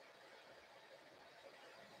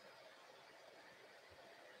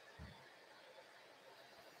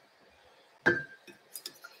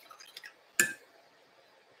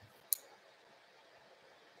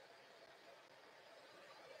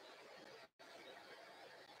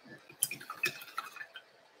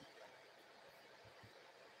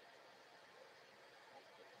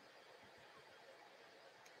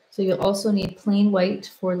 So you'll also need plain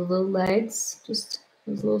white for the little legs, just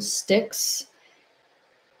those little sticks.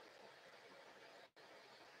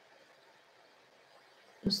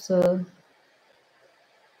 Just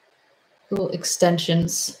little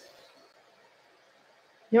extensions.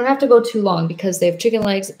 You don't have to go too long because they have chicken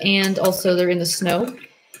legs and also they're in the snow.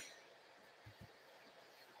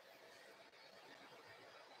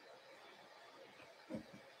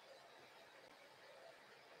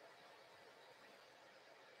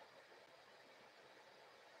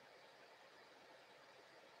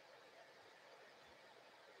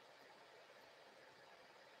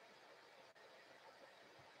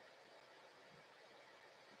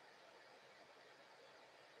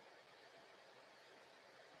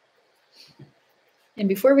 And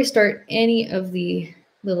before we start any of the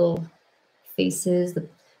little faces,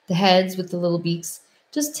 the heads with the little beaks,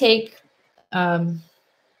 just take a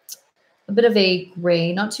bit of a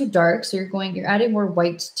gray, not too dark. So you're adding more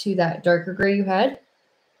white to that darker gray you had.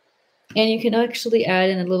 And you can actually add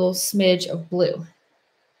in a little smidge of blue.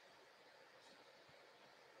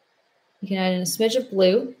 You can add in a smidge of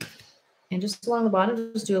blue and just along the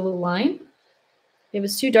bottom, just do a little line. If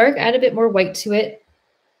it's too dark, add a bit more white to it.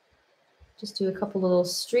 Just do a couple little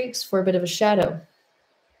streaks for a bit of a shadow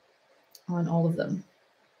on all of them.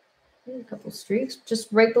 A couple streaks, just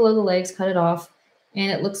right below the legs, cut it off,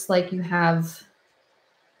 and it looks like you have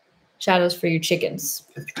shadows for your chickens.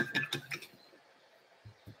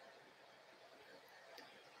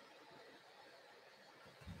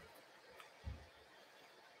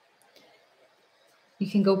 You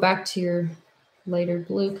can go back to your lighter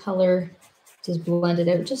blue color, just blend it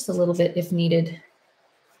out just a little bit if needed.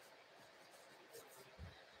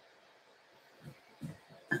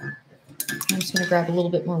 I'm just going to grab a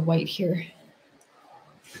little bit more white here.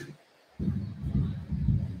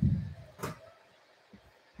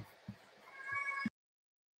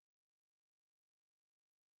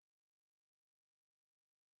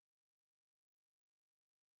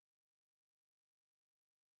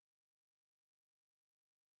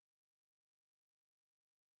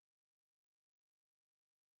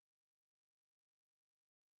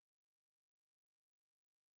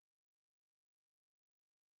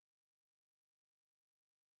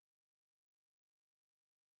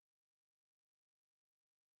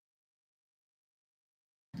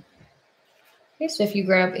 Okay, so if you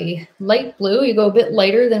grab a light blue, you go a bit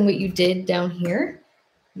lighter than what you did down here.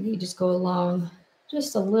 You just go along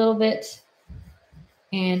just a little bit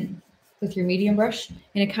and with your medium brush, and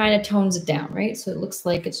it kind of tones it down, right? So it looks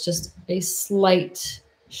like it's just a slight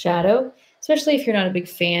shadow, especially if you're not a big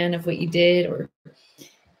fan of what you did, or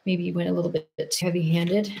maybe you went a little bit too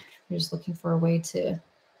heavy-handed. You're just looking for a way to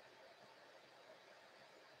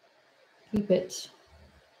keep it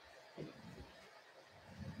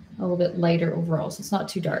a little bit lighter overall, so it's not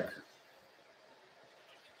too dark.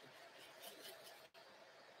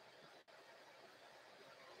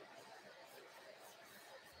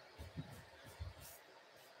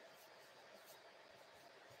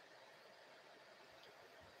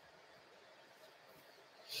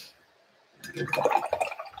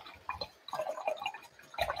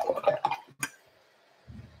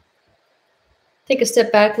 Take a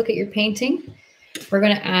step back, look at your painting. We're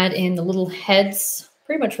going to add in the little heads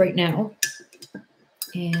pretty much right now.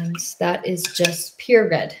 And that is just pure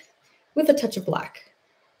red with a touch of black.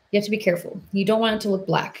 You have to be careful. You don't want it to look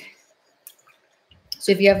black.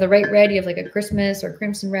 So if you have the right red, you have like a Christmas or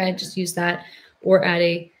crimson red, just use that, or add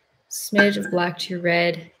a smidge of black to your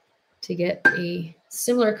red to get a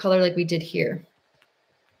similar color like we did here.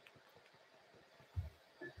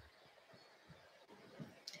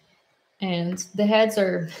 And the heads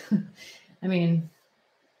are, I mean,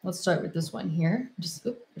 let's start with this one here. Just,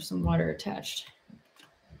 oops, there's some water attached.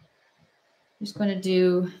 I'm just going to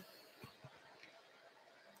do,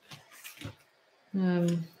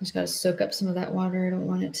 just got to soak up some of that water. I don't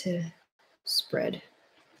want it to spread.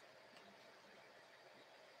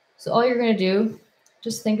 So all you're going to do,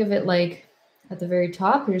 just think of it like at the very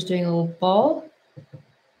top, you're just doing a little ball.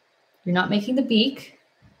 You're not making the beak,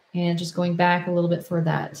 and just going back a little bit for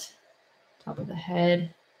that top of the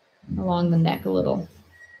head, along the neck a little.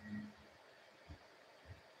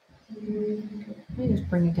 Just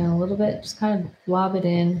bring it down a little bit, just kind of blob it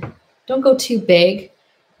in. Don't go too big.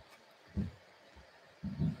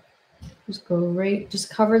 Just go right, just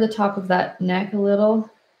cover the top of that neck a little.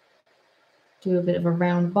 Do a bit of a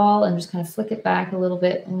round ball and just kind of flick it back a little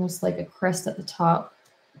bit, almost like a crest at the top.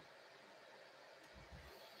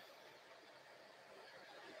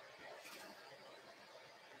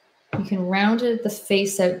 You can round it, the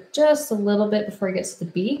face out just a little bit before it gets to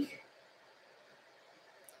the beak.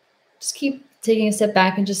 Just keep taking a step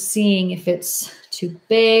back and just seeing if it's too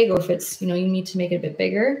big or if it's, you know, you need to make it a bit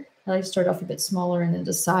bigger. I like to start off a bit smaller and then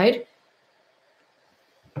decide.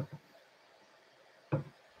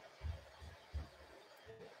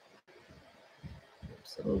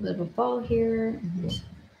 Just a little bit of a ball here and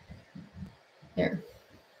there.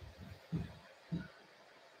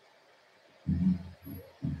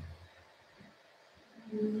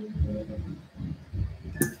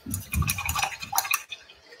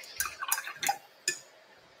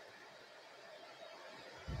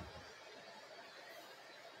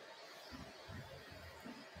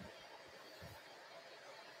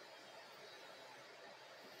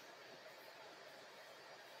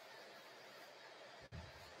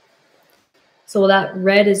 So while that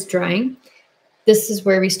red is drying, this is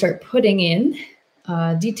where we start putting in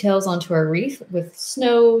details onto our wreath with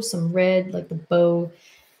snow, some red, like the bow.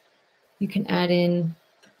 You can add in,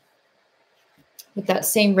 with that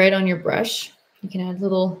same red on your brush, you can add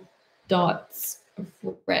little dots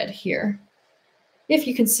of red here, if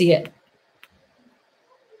you can see it.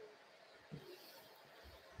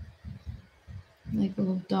 Like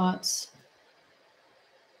little dots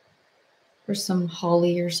or some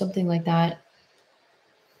holly or something like that.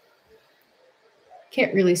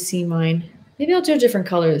 Can't really see mine. Maybe I'll do a different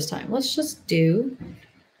color this time. Let's just do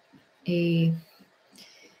a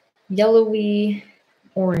yellowy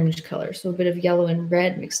orange color. So a bit of yellow and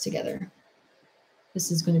red mixed together. This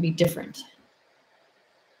is going to be different.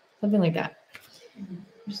 Something like that.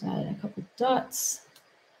 Just add a couple dots.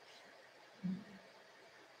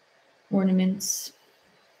 Ornaments.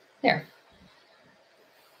 There.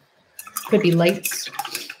 Could be lights.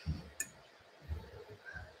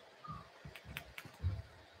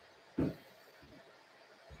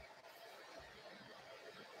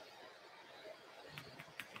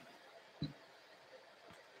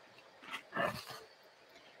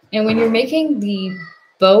 And when you're making the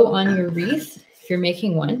bow on your wreath, if you're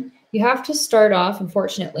making one, you have to start off,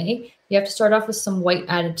 unfortunately, you have to start off with some white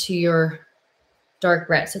added to your dark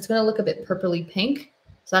red. So it's going to look a bit purpley pink.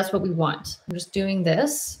 So that's what we want. I'm just doing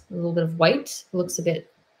this, a little bit of white. It looks a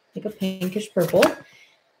bit like a pinkish purple.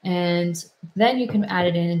 And then you can add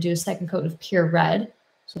it in and do a second coat of pure red.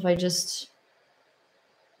 So if I just,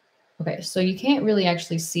 okay, so you can't really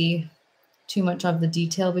actually see too much of the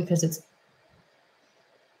detail because it's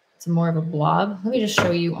It's more of a blob. Let me just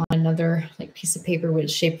show you on another like piece of paper what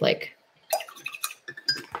it's shaped like.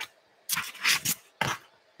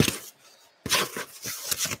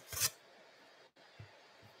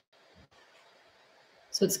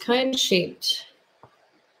 So it's kind of shaped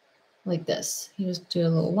like this. You just do a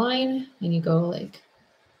little line and you go like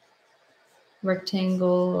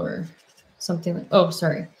rectangle or something like, oh,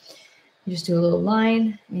 sorry. You just do a little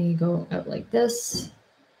line and you go out like this,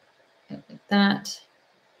 out like that.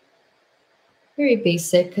 Very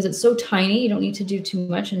basic because it's so tiny. You don't need to do too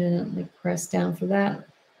much and then like press down for that.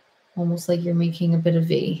 Almost like you're making a bit of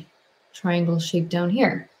a triangle shape down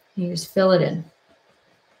here. You just fill it in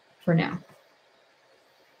for now.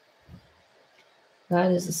 That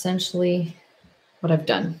is essentially what I've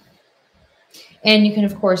done. And you can,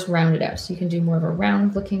 of course, round it out. So you can do more of a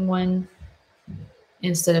round looking one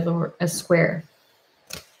instead of a square.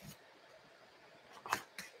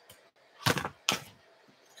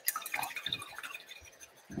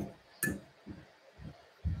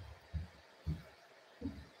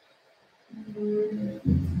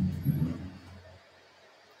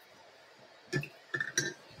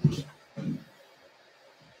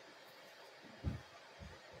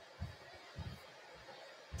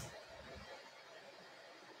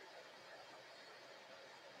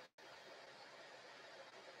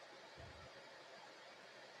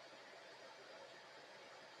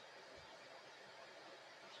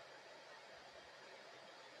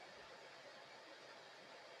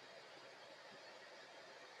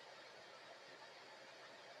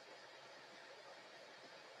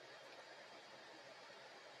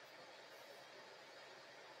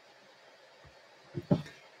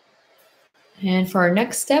 And for our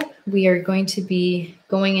next step, we are going to be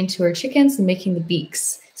going into our chickens and making the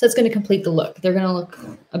beaks. So it's going to complete the look. They're going to look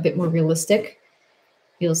a bit more realistic,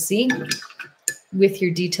 you'll see, with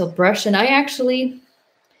your detailed brush. And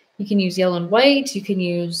you can use yellow and white. You can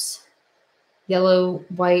use yellow,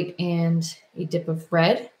 white, and a dip of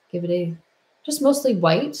red. Give it just mostly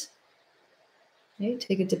white. Okay,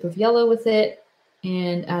 take a dip of yellow with it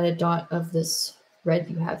and add a dot of this red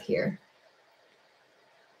you have here.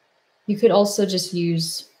 You could also just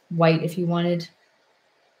use white if you wanted.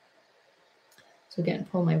 So again,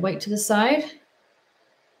 pull my white to the side,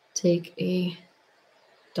 take a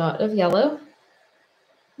dot of yellow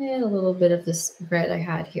and a little bit of this red I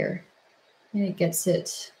had here. And it gets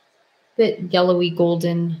it a bit yellowy,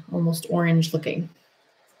 golden, almost orange looking.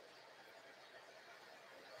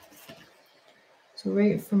 So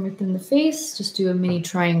right from within the face, just do a mini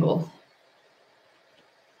triangle.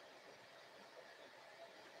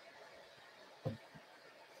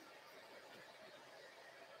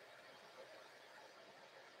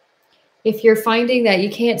 If you're finding that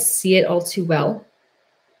you can't see it all too well,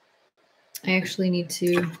 I actually need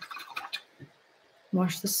to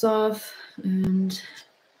wash this off and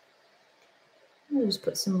I'll just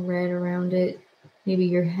put some red around it. Maybe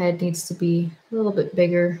your head needs to be a little bit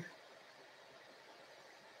bigger.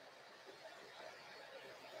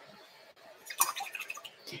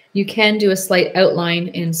 You can do a slight outline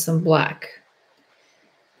in some black.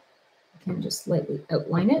 You can just lightly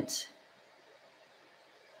outline it.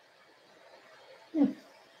 Yeah.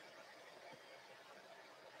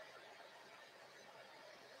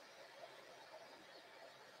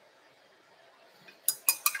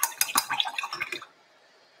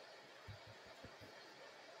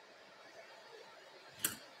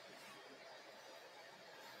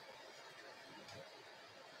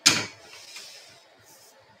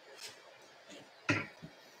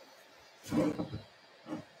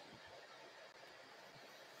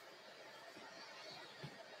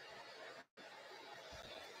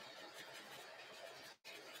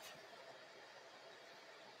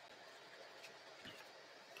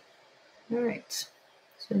 All right,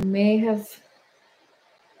 so it may have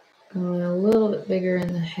gone a little bit bigger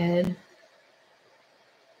in the head.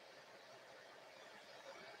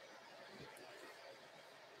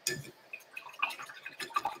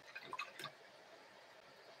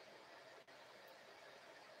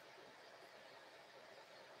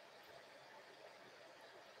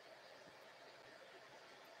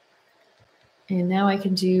 And now I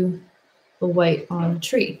can do the white on the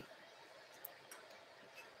tree.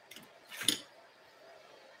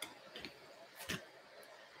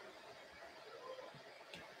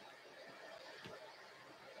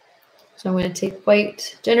 So I'm going to take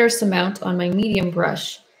white, generous amount on my medium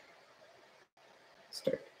brush.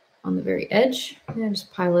 Start on the very edge and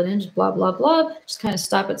just pile it in, just blob, blob, blob. Just kind of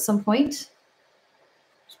stop at some point.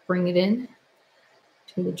 Just bring it in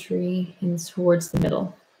to the tree and towards the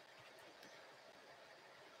middle.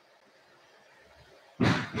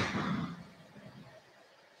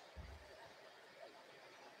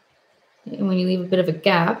 you leave a bit of a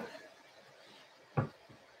gap,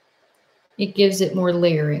 it gives it more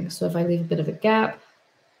layering. So if I leave a bit of a gap,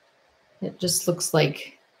 it just looks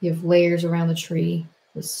like you have layers around the tree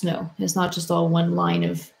with snow. It's not just all one line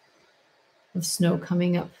of snow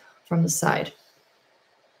coming up from the side.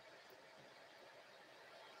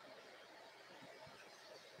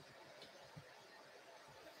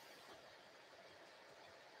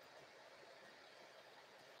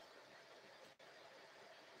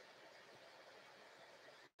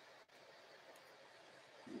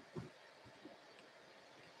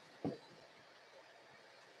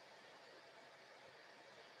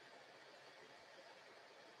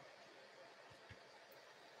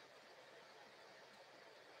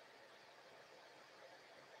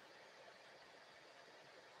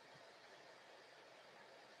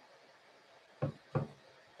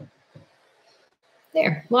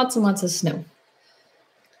 There, lots and lots of snow. It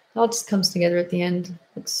all just comes together at the end.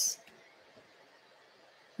 Looks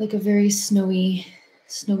like a very snowy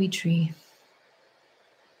tree.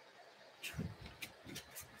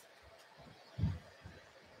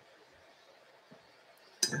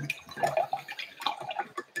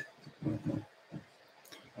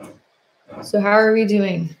 So how are we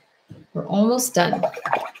doing? We're almost done.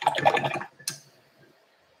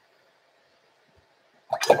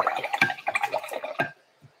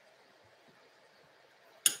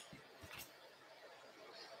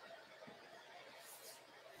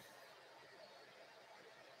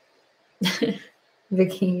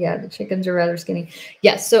 Vicky, yeah, the chickens are rather skinny.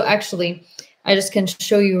 Yes, so actually, I just can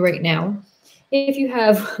show you right now. If you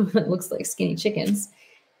have what looks like skinny chickens,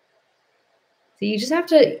 so you just have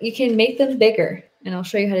to, you can make them bigger. And I'll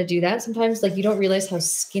show you how to do that. Sometimes like you don't realize how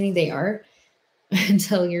skinny they are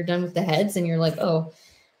until you're done with the heads and you're like, oh.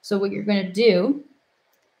 So what you're going to do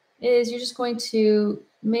is you're just going to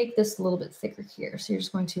make this a little bit thicker here. So you're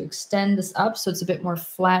just going to extend this up so it's a bit more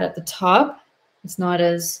flat at the top. It's not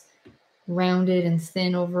as rounded and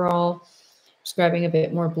thin overall. Just grabbing a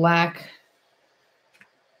bit more black.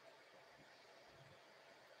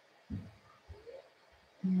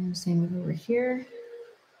 And same over here.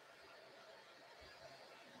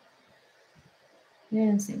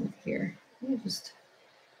 And same with here. You just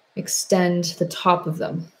extend the top of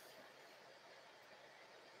them.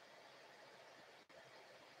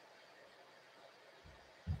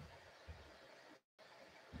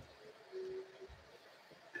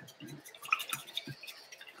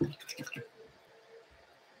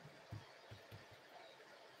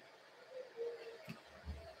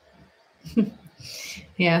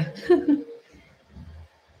 Yeah.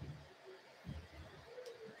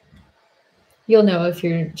 You'll know if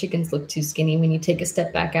your chickens look too skinny when you take a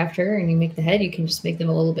step back after and you make the head, you can just make them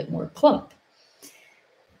a little bit more plump.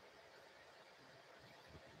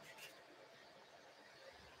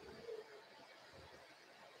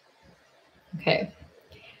 Okay.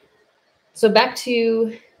 So back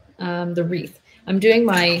to the wreath. I'm doing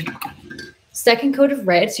my second coat of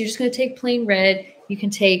red. So you're just going to take plain red. You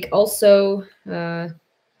can take also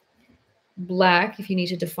black if you need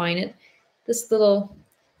to define it. These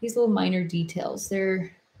little minor details,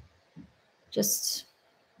 they're just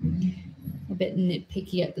a bit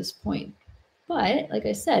nitpicky at this point. But like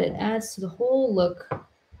I said, it adds to the whole look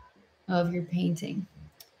of your painting.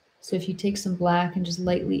 So if you take some black and just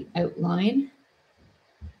lightly outline,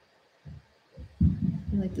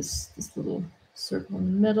 like this little circle in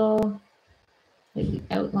the middle, lightly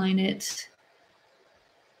outline it,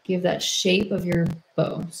 give that shape of your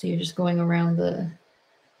bow. So you're just going around the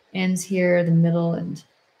ends here, the middle, and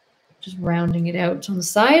just rounding it out on the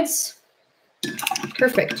sides.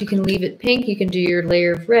 Perfect. You can leave it pink. You can do your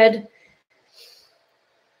layer of red.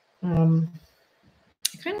 I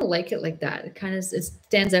kind of like it like that. It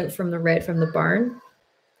stands out from the red from the barn.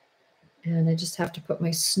 And I just have to put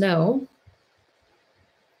my snow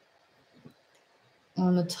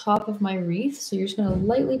on the top of my wreath. So you're just going to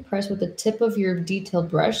lightly press with the tip of your detail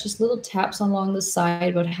brush, just little taps along the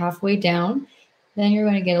side about halfway down. Then you're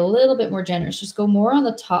going to get a little bit more generous. Just go more on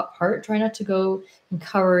the top part. Try not to go and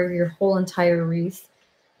cover your whole entire wreath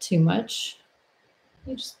too much.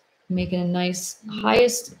 You just make it a nice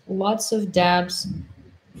highest, lots of dabs,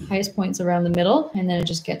 highest points around the middle, and then it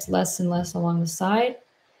just gets less and less along the side.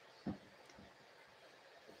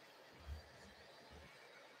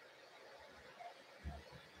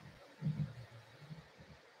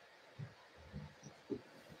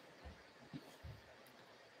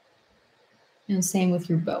 And same with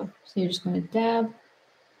your bow. So you're just going to dab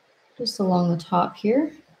just along the top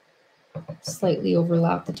here, slightly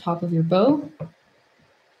overlap the top of your bow.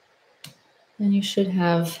 And you should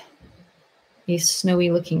have a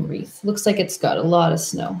snowy looking wreath. Looks like it's got a lot of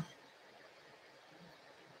snow.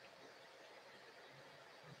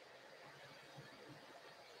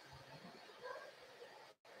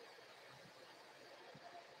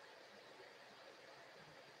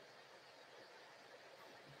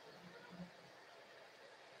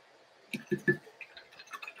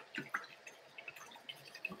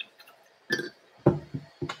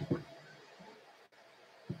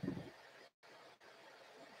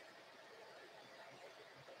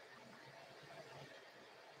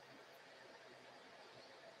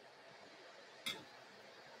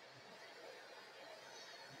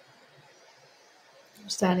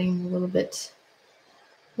 Just adding a little bit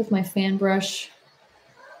with my fan brush.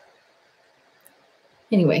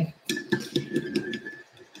 Anyway.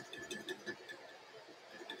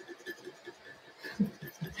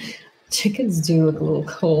 Chickens do look a little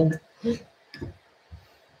cold.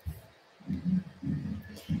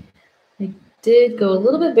 I did go a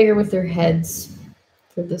little bit bigger with their heads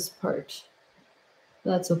for this part.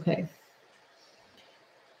 That's okay.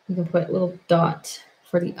 You can put a little dot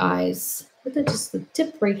for the eyes. Put just the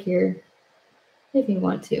tip right here if you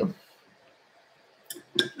want to.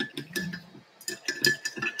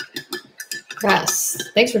 Yes,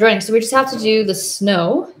 thanks for joining. So we just have to do the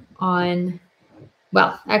snow on,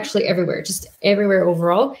 well, actually everywhere, just everywhere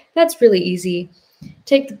overall. That's really easy.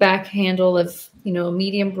 Take the back handle of, a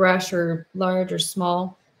medium brush or large or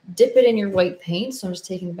small, dip it in your white paint. So I'm just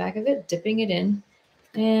taking the back of it, dipping it in,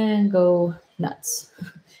 and go nuts.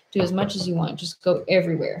 Do as much as you want. Just go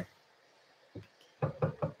everywhere.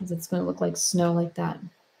 Because it's going to look like snow like that.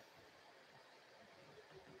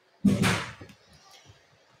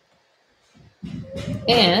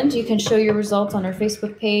 And you can show your results on our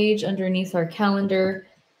Facebook page underneath our calendar.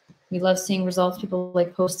 We love seeing results. People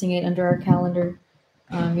like posting it under our calendar.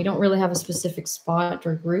 We don't really have a specific spot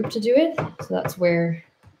or group to do it. So that's where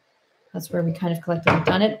we kind of collectively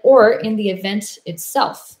done it. Or in the event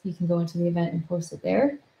itself, you can go into the event and post it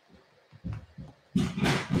there.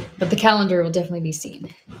 But the calendar will definitely be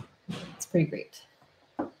seen. It's pretty great.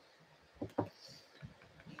 So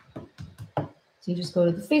you just go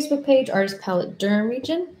to the Facebook page, Artist Palette Durham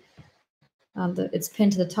region. It's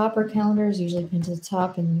pinned to the top. Our calendar is usually pinned to the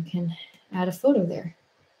top, and you can add a photo there.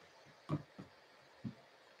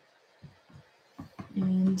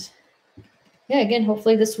 And yeah, again,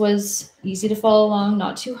 hopefully this was easy to follow along,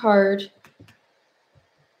 not too hard.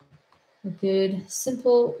 A good,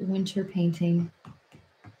 simple winter painting.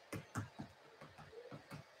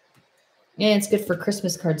 And it's good for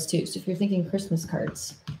Christmas cards too. So if you're thinking Christmas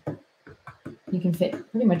cards, you can fit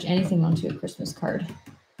pretty much anything onto a Christmas card.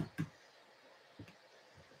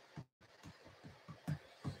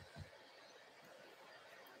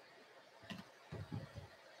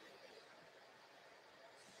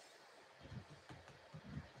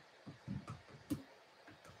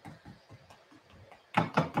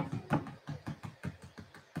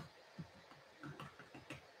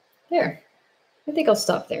 There. I think I'll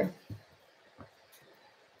stop there.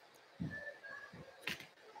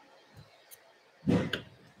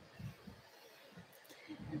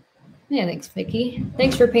 Yeah, thanks, Vicky.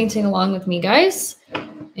 Thanks for painting along with me, guys.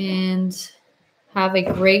 And have a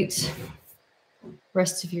great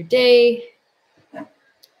rest of your day.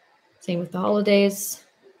 Same with the holidays.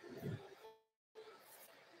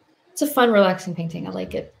 It's a fun, relaxing painting. I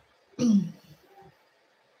like it.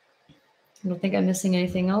 I don't think I'm missing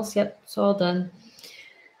anything else. Yep, it's all done.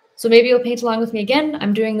 So maybe you'll paint along with me again.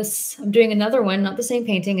 I'm doing another one, not the same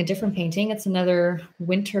painting, a different painting. It's another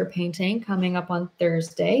winter painting coming up on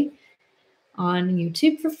Thursday on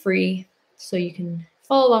YouTube for free. So you can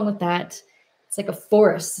follow along with that. It's like a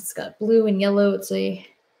forest. It's got blue and yellow. It's a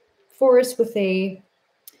forest with a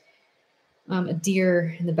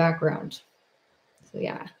deer in the background. So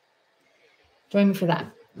yeah, join me for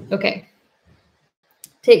that. Okay.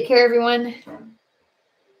 Take care, everyone.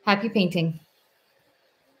 Happy painting.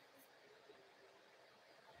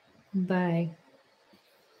 Bye.